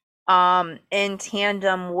working in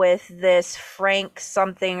tandem with this Frank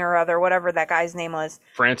something or other, whatever that guy's name was.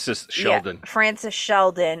 Francis Sheldon. Yeah, Francis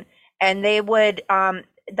Sheldon, and they would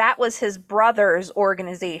that was his brother's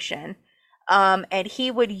organization, and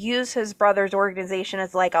he would use his brother's organization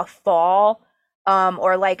as a fall,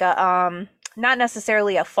 or a not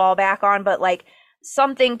necessarily a fallback on, but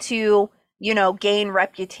something to gain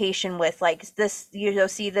reputation with, this,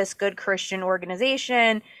 see this good Christian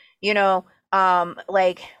organization, we're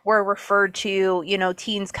referred to,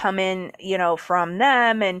 teens come in, from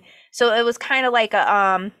them, and so it was kind of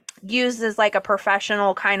a used as a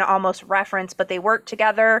professional kind of almost reference, but they worked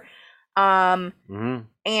together. And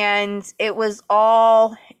it was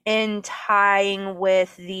all in tying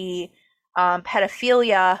with the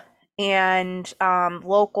pedophilia and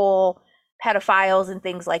local pedophiles and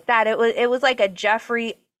things like that. It was like a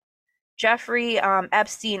Jeffrey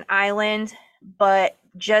Epstein Island, but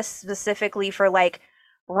just specifically for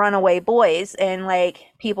runaway boys, and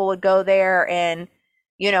people would go there and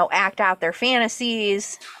act out their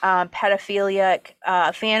fantasies, pedophilic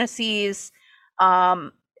fantasies,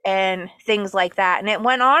 and things like that. And it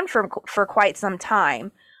went on for quite some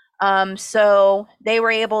time. So they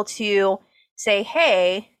were able to say,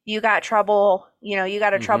 hey, you got trouble, you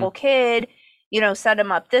got a trouble kid, set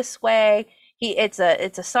him up this way. It's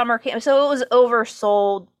a summer camp. So it was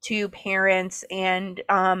oversold to parents and,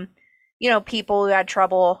 people who had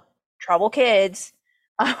trouble kids.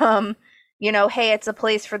 Hey, it's a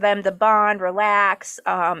place for them to bond, relax,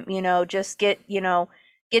 just get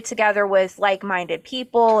together with like-minded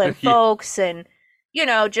people and folks, and,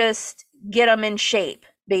 just get them in shape,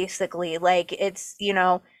 basically. It's,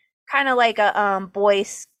 kind of like a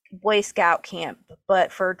Boy Scout camp,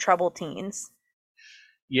 but for troubled teens.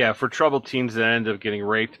 Yeah, for troubled teens that end up getting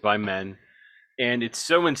raped by men. And it's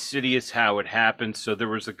so insidious how it happens. So there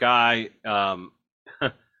was a guy, an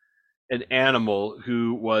animal,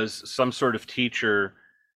 who was some sort of teacher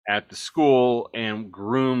at the school and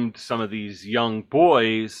groomed some of these young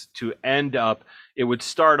boys to end up, it would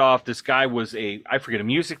start off, this guy was a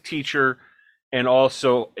music teacher and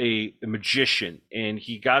also a magician. And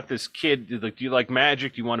he got this kid, do you like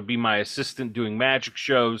magic? Do you want to be my assistant doing magic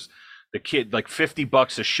shows? The kid, like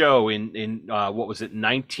 $50 a show in what was it,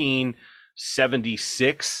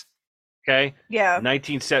 1976? Okay. Yeah.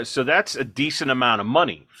 1970. So that's a decent amount of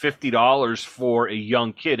money. $50 for a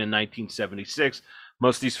young kid in 1976.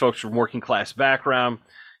 Most of these folks from working class background,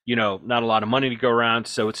 not a lot of money to go around.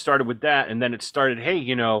 So it started with that. And then it started,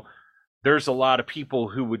 hey, there's a lot of people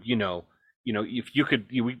who would, if you could,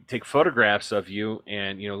 we take photographs of you,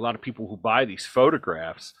 and, a lot of people who buy these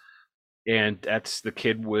photographs, and that's the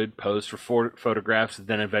kid would pose for photographs that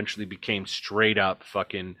then eventually became straight up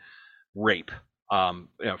fucking rape.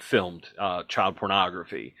 Filmed child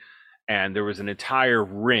pornography, and there was an entire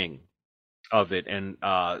ring of it, and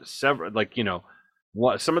several,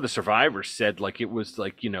 some of the survivors said, like, it was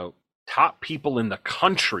like, top people in the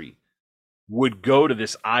country would go to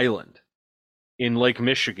this island in Lake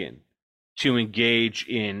Michigan to engage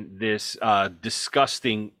in this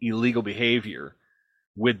disgusting illegal behavior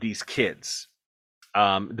with these kids.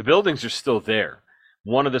 The buildings are still there.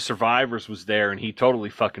 One of the survivors was there, and he totally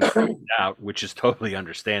fucking freaked out, which is totally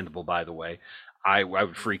understandable, by the way. I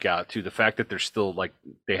would freak out too. The fact that they're still, like,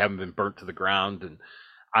 they haven't been burnt to the ground, and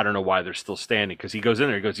I don't know why they're still standing. Because he goes in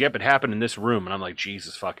there, he goes, "Yep, it happened in this room," and I'm like,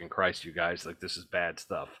 Jesus fucking Christ, you guys, like, this is bad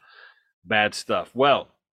stuff, bad stuff. Well,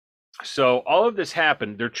 so all of this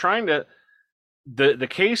happened. They're trying to, the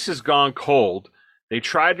case has gone cold. They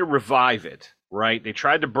tried to revive it, right? They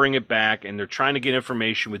tried to bring it back, and they're trying to get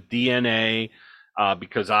information with DNA.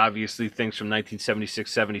 Because obviously things from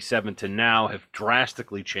 1976, 77 to now have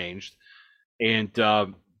drastically changed. And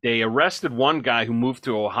they arrested one guy who moved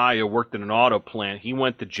to Ohio, worked in an auto plant. He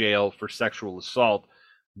went to jail for sexual assault,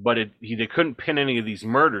 but they couldn't pin any of these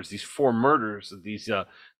murders, these 4 murders of these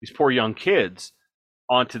poor young kids,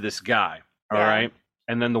 onto this guy. All right.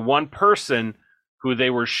 And then the one person who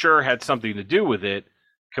they were sure had something to do with it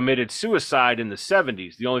committed suicide in the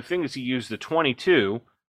 70s. The only thing is he used the .22.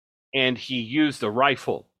 And he used a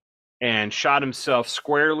rifle and shot himself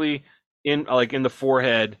squarely in the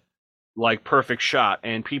forehead, like, perfect shot.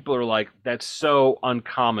 And people are like, that's so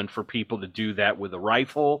uncommon for people to do that with a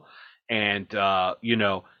rifle. And,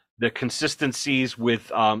 the consistencies with,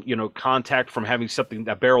 contact from having something,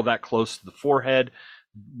 that barrel that close to the forehead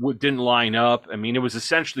didn't line up. I mean, it was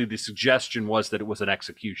essentially, the suggestion was that it was an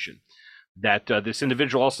execution. That this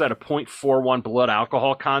individual also had a .41 blood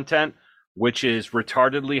alcohol content, which is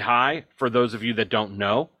retardedly high for those of you that don't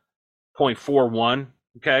know. 0.41.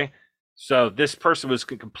 Okay. So this person was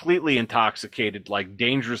completely intoxicated, like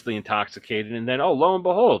dangerously intoxicated. And then, oh, lo and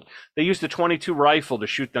behold, they used a .22 rifle to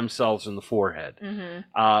shoot themselves in the forehead.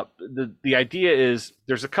 Mm-hmm. The idea is,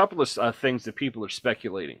 there's a couple of things that people are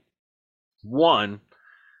speculating. One,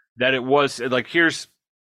 that it was like,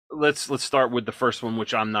 let's start with the first one,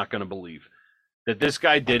 which I'm not going to believe, that this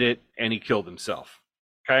guy did it and he killed himself.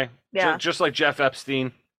 Okay. Yeah. Just like Jeff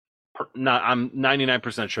Epstein. I'm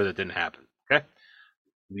 99% sure that didn't happen. Okay.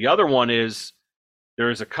 The other one is, there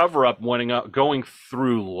is a cover-up going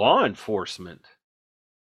through law enforcement,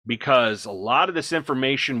 because a lot of this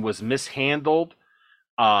information was mishandled.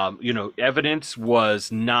 Evidence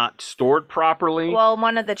was not stored properly. Well,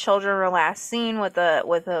 one of the children were last seen with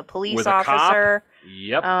a police officer.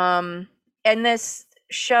 Yep. And this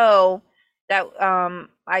show that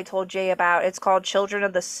I told Jay about, it's called Children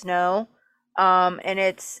of the Snow. And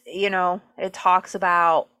it's, it talks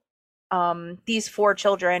about these 4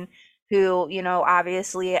 children who,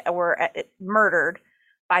 obviously were murdered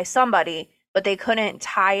by somebody, but they couldn't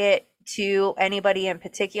tie it to anybody in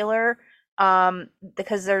particular,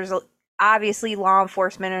 because there's obviously law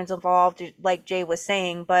enforcement is involved, like Jay was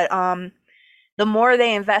saying. But the more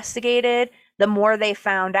they investigated, the more they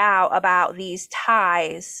found out about these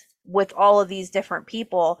ties with all of these different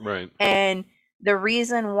people. Right. And the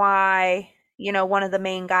reason why, one of the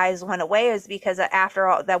main guys went away is because after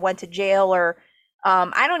all that went to jail, or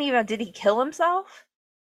I don't even, did he kill himself?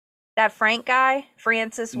 That Frank guy,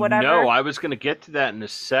 Francis, whatever. No, I was going to get to that in a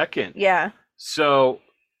second. Yeah. So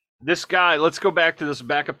this guy, let's go back to this,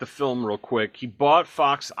 back up the film real quick. He bought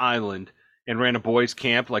Fox Island and ran a boys'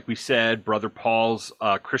 camp, like we said, Brother Paul's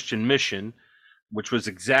Christian Mission, which was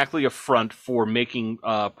exactly a front for making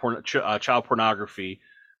child pornography,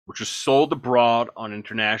 which was sold abroad on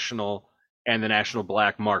international and the national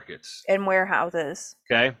black markets. And warehouses.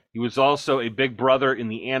 Okay. He was also a big brother in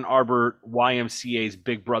the Ann Arbor YMCA's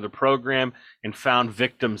Big Brother program and found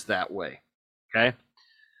victims that way. Okay.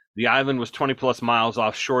 The island was 20 plus miles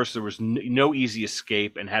offshore, so there was no easy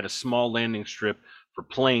escape, and had a small landing strip for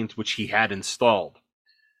planes, which he had installed.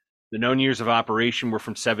 The known years of operation were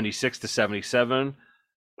from 76 to 77.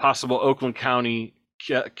 Possible Oakland County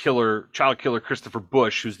child killer Christopher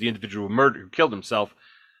Bush, who's the individual who killed himself,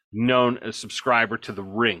 known as subscriber to the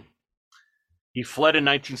Ring. He fled in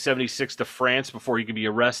 1976 to France before he could be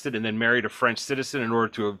arrested, and then married a French citizen in order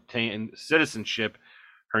to obtain citizenship.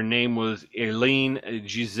 Her name was Hélène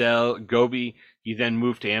Giselle Gobi. He then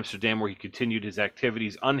moved to Amsterdam, where he continued his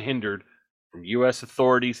activities unhindered from U.S.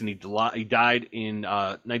 authorities, and he died in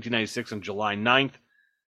 1996 on July 9th.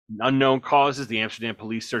 Unknown causes. The Amsterdam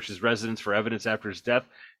police searched his residence for evidence after his death,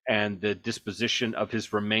 and the disposition of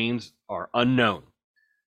his remains are unknown.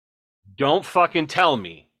 Don't fucking tell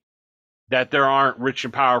me that there aren't rich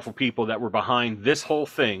and powerful people that were behind this whole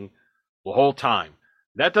thing the whole time.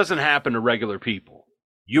 That doesn't happen to regular people.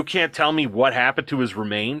 You can't tell me what happened to his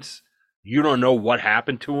remains. You don't know what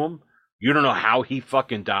happened to him. You don't know how he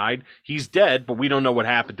fucking died. He's dead, but we don't know what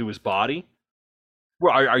happened to his body.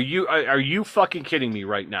 Well, are you fucking kidding me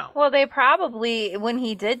right now? Well, they probably, when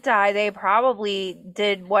he did die, they probably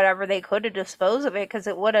did whatever they could to dispose of it, because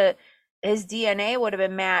it would have, his DNA would have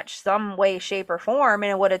been matched some way, shape, or form,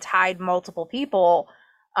 and it would have tied multiple people,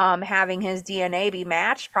 having his DNA be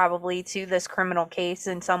matched probably to this criminal case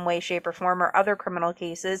in some way, shape, or form, or other criminal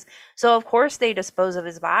cases. So of course they dispose of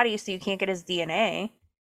his body, so you can't get his DNA.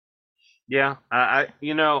 Yeah, I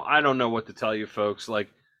don't know what to tell you, folks. Like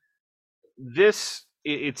this,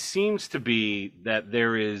 it seems to be that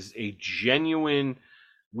there is a genuine.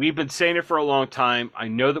 We've been saying it for a long time. I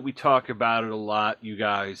know that we talk about it a lot, you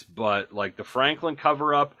guys, but like the Franklin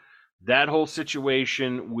cover-up, that whole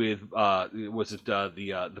situation with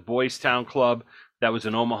the Boys Town Club that was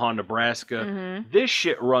in Omaha, Nebraska. This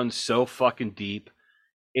shit runs so fucking deep.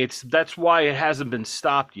 That's why it hasn't been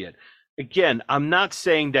stopped yet. Again, I'm not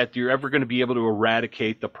saying that you're ever going to be able to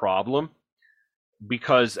eradicate the problem,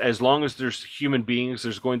 because as long as there's human beings,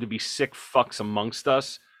 there's going to be sick fucks amongst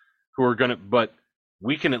us who are going to, but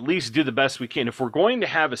we can at least do the best we can. If we're going to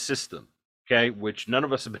have a system, okay, which none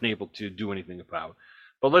of us have been able to do anything about,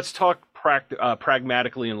 but let's talk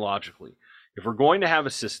pragmatically and logically. If we're going to have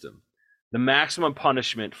a system, the maximum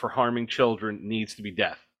punishment for harming children needs to be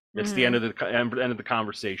death. It's the end of the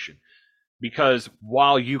conversation. Because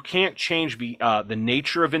while you can't change the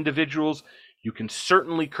nature of individuals, you can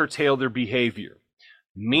certainly curtail their behavior.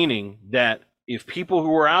 Meaning that if people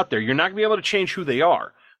who are out there, you're not going to be able to change who they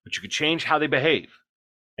are, but you can change how they behave.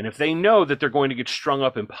 And if they know that they're going to get strung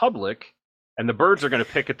up in public and the birds are going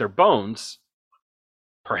to pick at their bones,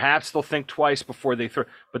 perhaps they'll think twice before they throw.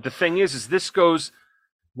 But the thing is this goes,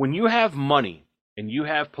 when you have money and you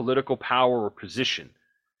have political power or position,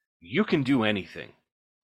 you can do anything.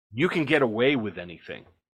 You can get away with anything,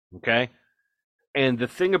 okay? And the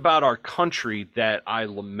thing about our country that I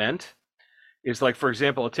lament is, like, for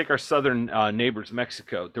example, I'll take our southern neighbors,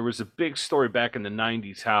 Mexico. There was a big story back in the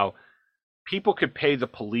 90s how people could pay the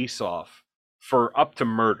police off for up to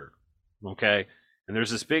murder, okay? And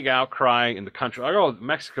there's this big outcry in the country, like, oh,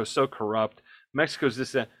 Mexico's so corrupt. Mexico's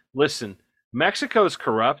this, that. Listen, Mexico's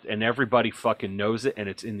corrupt and everybody fucking knows it, and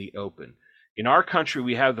it's in the open. In our country,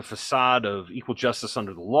 we have the facade of equal justice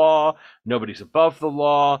under the law. Nobody's above the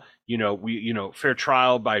law. Fair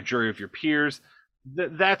trial by a jury of your peers.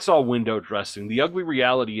 That's all window dressing. The ugly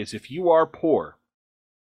reality is if you are poor,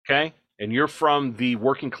 okay, and you're from the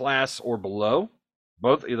working class or below,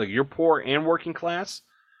 both, like you're poor and working class,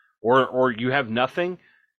 or you have nothing,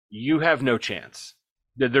 you have no chance.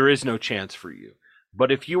 There is no chance for you.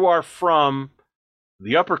 But if you are from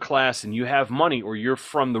the upper class and you have money, or you're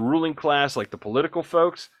from the ruling class, like the political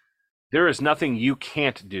folks, there is nothing you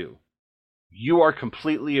can't do. You are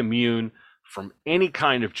completely immune from any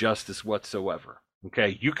kind of justice whatsoever.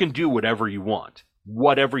 Okay? You can do whatever you want,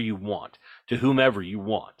 to whomever you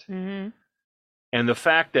want. And the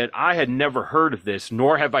fact that I had never heard of this,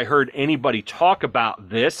 nor have I heard anybody talk about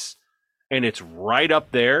this, and it's right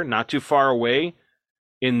up there, not too far away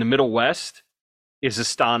in the Middle West, is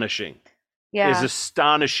astonishing. Yeah. Is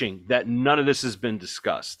astonishing that none of this has been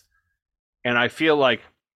discussed. And I feel like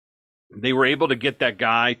they were able to get that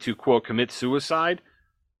guy to, quote, commit suicide.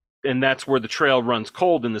 And that's where the trail runs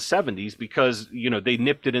cold in the 70s, because, they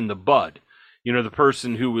nipped it in the bud. The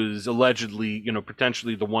person who was allegedly,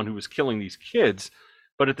 potentially the one who was killing these kids,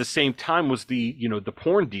 but at the same time was the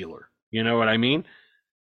porn dealer. You know what I mean?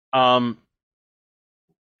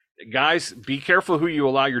 Guys, be careful who you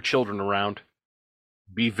allow your children around.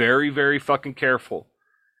 Be very, very fucking careful.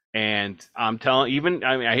 And I'm telling,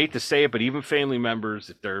 I hate to say it, but even family members,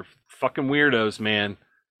 if they're fucking weirdos, man,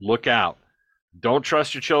 look out. Don't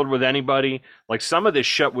trust your children with anybody. Like, some of this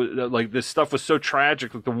shit was, like, this stuff was so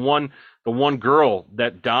tragic. Like the one girl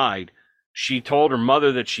that died, she told her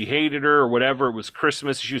mother that she hated her or whatever. It was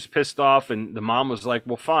Christmas. She was pissed off. And the mom was like,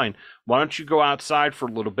 well, fine. Why don't you go outside for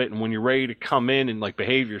a little bit? And when you're ready to come in and like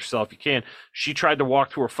behave yourself, you can. She tried to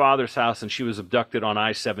walk to her father's house and she was abducted on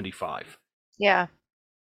I-75. Yeah.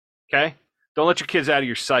 Okay? Don't let your kids out of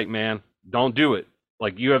your sight, man. Don't do it.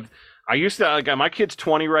 Like I used to, like, my kid's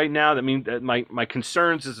 20 right now. That means that my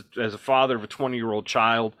concerns as a father of a 20-year-old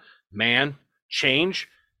child, man, change.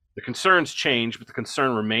 The concerns change, but the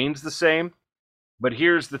concern remains the same. But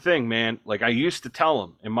here's the thing, man. Like, I used to tell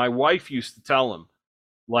him, and my wife used to tell him,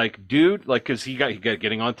 like, dude, like, because he got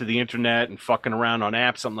getting onto the internet and fucking around on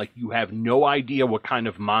apps. I'm like, you have no idea what kind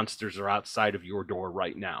of monsters are outside of your door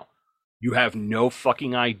right now. You have no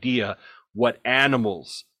fucking idea what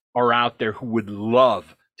animals are out there who would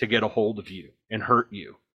love to get a hold of you and hurt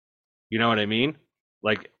you. You know what I mean?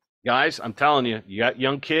 Like, guys, I'm telling you, you got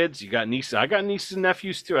young kids, you got nieces. I got nieces and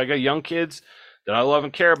nephews too. I got young kids that I love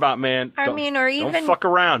and care about, man. I mean, or even don't fuck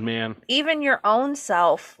around, man. Even your own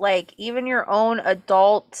self, like even your own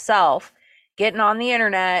adult self, getting on the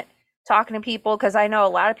internet, talking to people, because I know a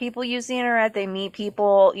lot of people use the internet. They meet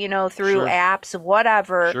people, through Sure. apps,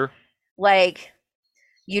 whatever. Sure. Like,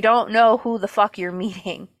 you don't know who the fuck you're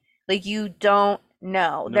meeting. Like, you don't know.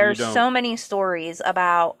 No, There's you don't. so many stories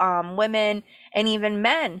about women and even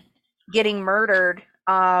men getting murdered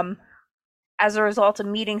as a result of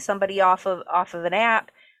meeting somebody off of an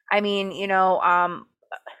app. I mean,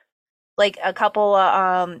 like a couple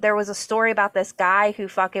there was a story about this guy who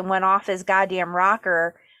fucking went off his goddamn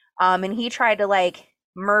rocker, and he tried to like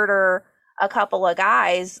murder a couple of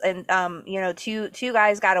guys, and two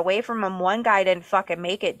guys got away from him. One guy didn't fucking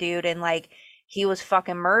make it, dude, and like he was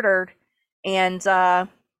fucking murdered. And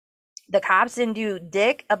the cops didn't do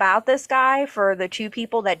dick about this guy for the two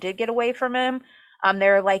people that did get away from him.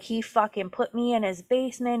 They're like, he fucking put me in his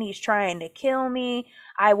basement. He's trying to kill me.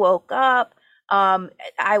 I woke up.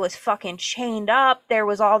 I was fucking chained up. There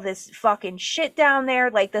was all this fucking shit down there.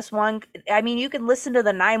 Like this one, I mean, you can listen to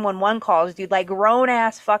the 911 calls, dude. Like grown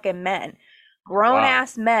ass fucking men,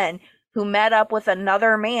 men who met up with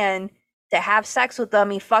another man to have sex with them.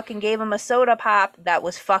 He fucking gave him a soda pop that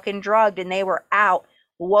was fucking drugged, and they were out.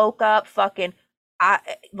 Woke up fucking.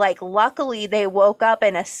 Luckily they woke up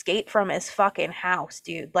and escaped from his fucking house,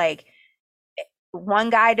 dude. Like, one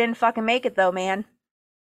guy didn't fucking make it though, man.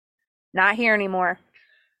 Not here anymore.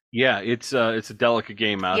 Yeah, it's a delicate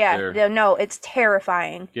game out there. Yeah, no, it's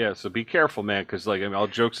terrifying. Yeah, so be careful, man, because like, I mean, all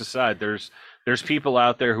jokes aside, there's people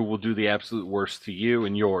out there who will do the absolute worst to you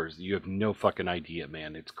and yours. You have no fucking idea,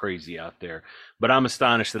 man. It's crazy out there. But I'm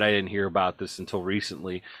astonished that I didn't hear about this until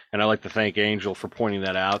recently, and I like to thank Angel for pointing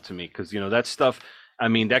that out to me, because that stuff. I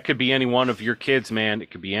mean, that could be any one of your kids, man. It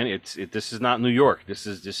could be any. This is not New York. This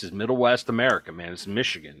is Middle West America, man. It's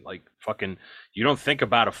Michigan. Like fucking, you don't think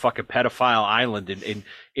about a fucking pedophile island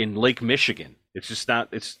in Lake Michigan. It's just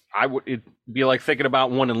not. It'd be like thinking about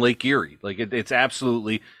one in Lake Erie. Like it's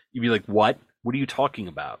absolutely. You'd be like, what? What are you talking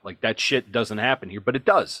about? Like that shit doesn't happen here, but it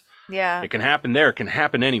does. Yeah. It can happen there. It can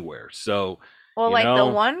happen anywhere. So. Well, like the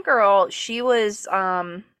one girl, she was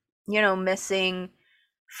missing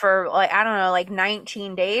for like, I don't know, like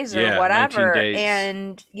 19 days or whatever. 19 days.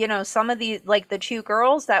 And some of the like the two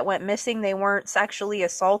girls that went missing, they weren't sexually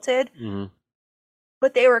assaulted,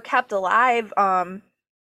 but they were kept alive.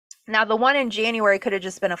 Now the one in January could have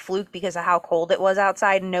just been a fluke because of how cold it was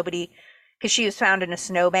outside, and because she was found in a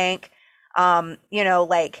snowbank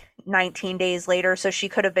like 19 days later, so she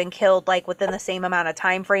could have been killed like within the same amount of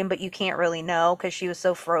time frame, but you can't really know because she was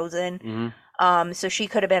so frozen. So she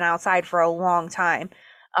could have been outside for a long time.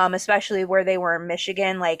 Especially where they were in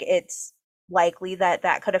Michigan, like it's likely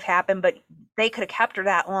that could have happened, but they could have kept her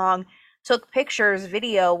that long, took pictures,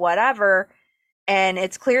 video, whatever, and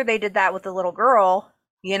it's clear they did that with the little girl,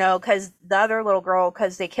 because the other little girl,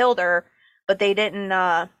 because they killed her, but they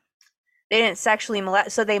didn't sexually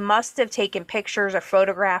molest, so they must have taken pictures or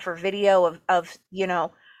photograph or video of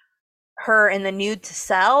her in the nude to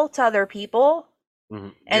sell to other people,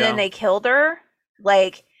 and then they killed her.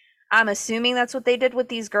 Like, I'm assuming that's what they did with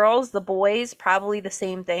these girls. The boys, probably the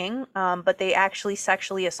same thing. But they actually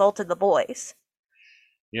sexually assaulted the boys.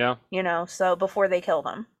 Yeah. So before they killed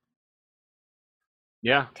them.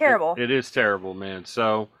 Yeah. Terrible. It is terrible, man.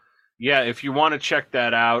 So, yeah, if you want to check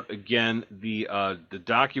that out, again, the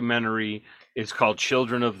documentary is called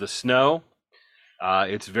Children of the Snow.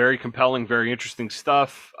 It's very compelling, very interesting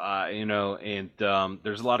stuff, and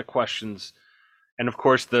there's a lot of questions. And of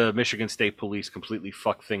course, the Michigan State Police completely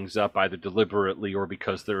fuck things up, either deliberately or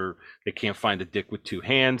because they can't find a dick with two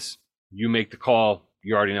hands. You make the call.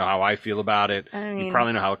 You already know how I feel about it. You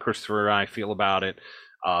probably know how Christopher and I feel about it.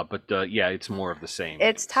 But it's more of the same.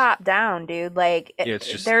 It's top down, dude. Like,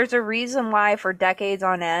 there's a reason why for decades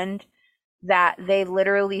on end that they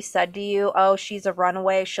literally said to you, "Oh, she's a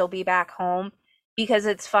runaway. She'll be back home." because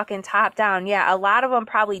it's fucking top down. Yeah, a lot of them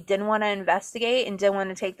probably didn't want to investigate and didn't want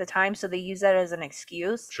to take the time, so they use that as an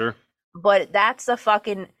excuse. Sure. But that's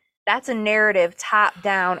a narrative top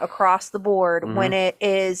down across the board when it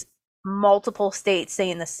is multiple states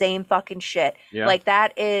saying the same fucking shit. Yeah. Like,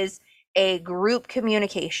 that is a group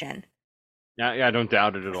communication. Yeah, I don't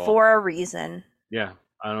doubt it at all. For a reason. Yeah,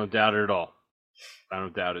 I don't doubt it at all. I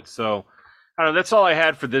don't doubt it. So, I don't know, that's all I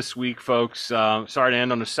had for this week, folks. Sorry to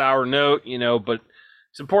end on a sour note, but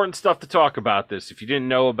it's important stuff to talk about this. If you didn't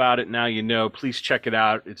know about it, now you know. Please check it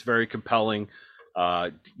out. It's very compelling.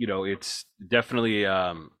 It's definitely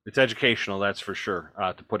it's educational, that's for sure,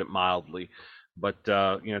 to put it mildly. But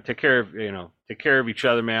take care of each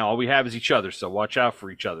other, man. All we have is each other, so watch out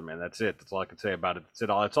for each other, man. That's it. That's all I can say about it.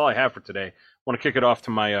 That's all I have for today. I want to kick it off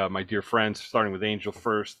to my my dear friends, starting with Angel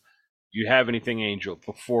first. Do you have anything, Angel,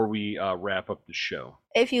 before we wrap up the show?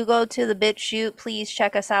 If you go to the BitChute, please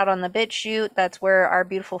check us out on the BitChute. That's where our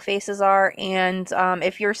beautiful faces are. And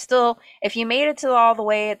if you made it to all the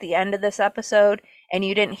way at the end of this episode and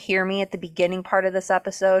you didn't hear me at the beginning part of this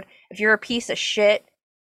episode, if you're a piece of shit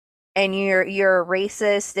and you're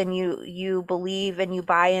racist and you believe and you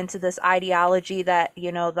buy into this ideology that,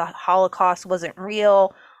 the Holocaust wasn't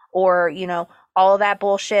real, or, all of that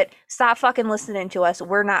bullshit, stop fucking listening to us.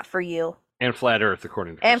 We're not for you. And Flat Earth,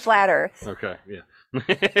 according to And Flat Earth. Okay,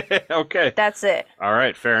 yeah. Okay. That's it. All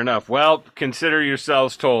right, fair enough. Well, consider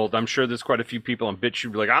yourselves told. I'm sure there's quite a few people on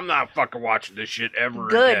BitChute be like, I'm not fucking watching this shit ever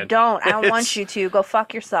Good, again. don't. I don't want you to. Go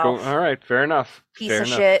fuck yourself. All right, fair enough. Piece of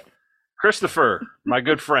shit. Christopher, my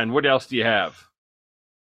good friend, what else do you have?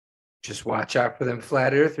 Just watch out for them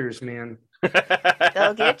flat earthers, man.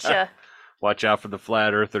 They'll get you. Watch out for the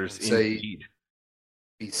flat earthers, So indeed.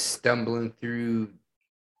 Be stumbling through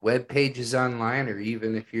web pages online, or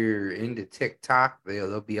even if you're into TikTok,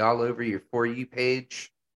 they'll be all over your For You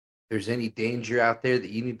page. If there's any danger out there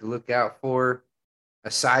that you need to look out for,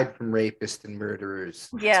 aside from rapists and murderers.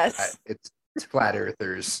 Yes. It's flat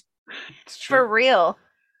earthers. It's true. For real.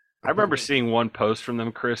 I remember seeing one post from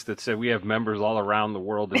them, Chris, that said we have members all around the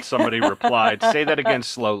world, and somebody replied, say that again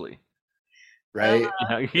slowly. Right?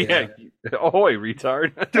 Yeah. Ahoy,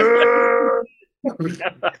 retard.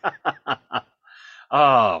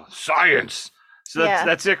 Oh, science. So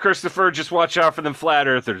that's it, Christopher. Just watch out for them flat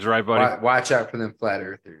earthers, right, buddy? Watch out for them flat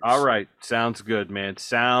earthers. All right. Sounds good, man.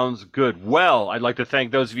 Sounds good. Well, I'd like to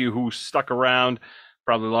thank those of you who stuck around.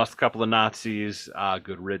 Probably lost a couple of Nazis.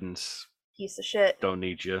 Good riddance. Piece of shit. Don't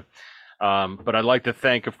need you. But I'd like to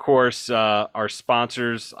thank, of course, our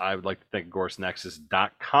sponsors. I would like to thank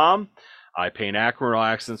agorasnexus.com. I paint Acromal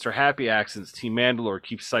accents or happy accents. Team Mandalore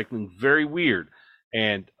keeps cycling very weird.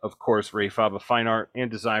 And, of course, Ray Faba Fine Art and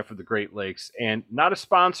Design for the Great Lakes. And not a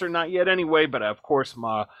sponsor, not yet anyway, but, of course,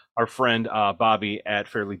 our friend Bobby at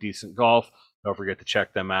Fairly Decent Golf. Don't forget to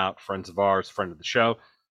check them out. Friends of ours, friend of the show.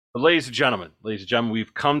 But ladies and gentlemen,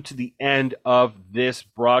 we've come to the end of this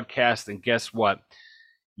broadcast. And guess what?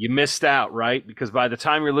 You missed out, right? Because by the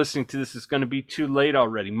time you're listening to this, it's going to be too late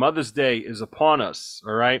already. Mother's Day is upon us,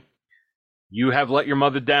 all right? You have let your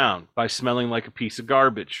mother down by smelling like a piece of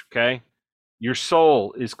garbage, okay? Your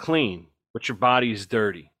soul is clean, but your body is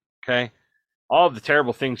dirty, okay? All of the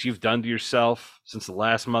terrible things you've done to yourself since the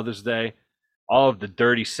last Mother's Day, all of the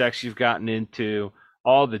dirty sex you've gotten into,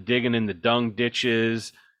 all the digging in the dung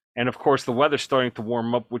ditches, and of course the weather's starting to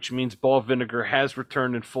warm up, which means ball vinegar has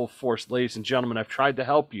returned in full force. Ladies and gentlemen, I've tried to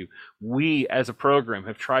help you. We as a program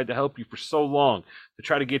have tried to help you for so long to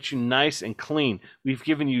try to get you nice and clean. We've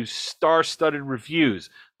given you star-studded reviews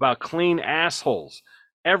about clean assholes,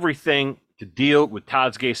 everything to deal with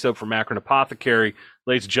Todd's Gay Soap from Akron Apothecary.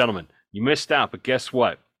 Ladies and gentlemen, you missed out, but guess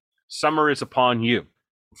what? Summer is upon you.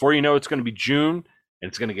 Before you know it's going to be June, and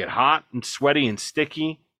it's going to get hot and sweaty and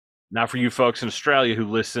sticky. Not for you folks in Australia who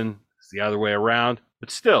listen. It's the other way around. But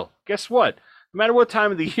still, guess what? No matter what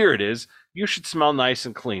time of the year it is, you should smell nice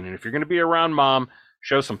and clean. And if you're going to be around mom,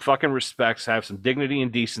 show some fucking respect, have some dignity and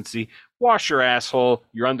decency. Wash your asshole,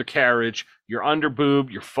 your undercarriage, your underboob,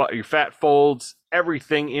 your fat folds,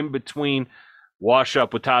 everything in between. Wash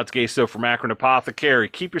up with Todd's Gay Soap from Akron Apothecary.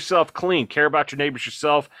 Keep yourself clean. Care about your neighbors,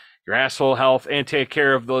 yourself, your asshole health, and take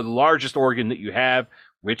care of the largest organ that you have,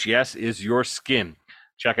 which, yes, is your skin.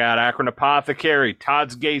 Check out Akron Apothecary,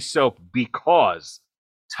 Todd's Gay Soap, because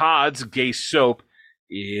Todd's Gay Soap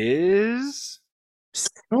is... So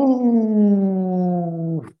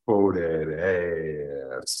for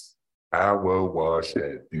that ass, I will wash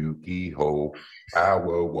that dookie hole. I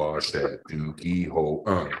will wash that dookie hole.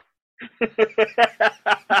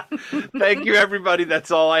 Thank you, everybody.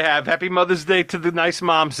 That's all I have. Happy Mother's Day to the nice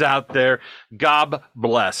moms out there. God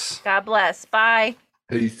bless. God bless. Bye.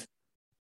 Peace.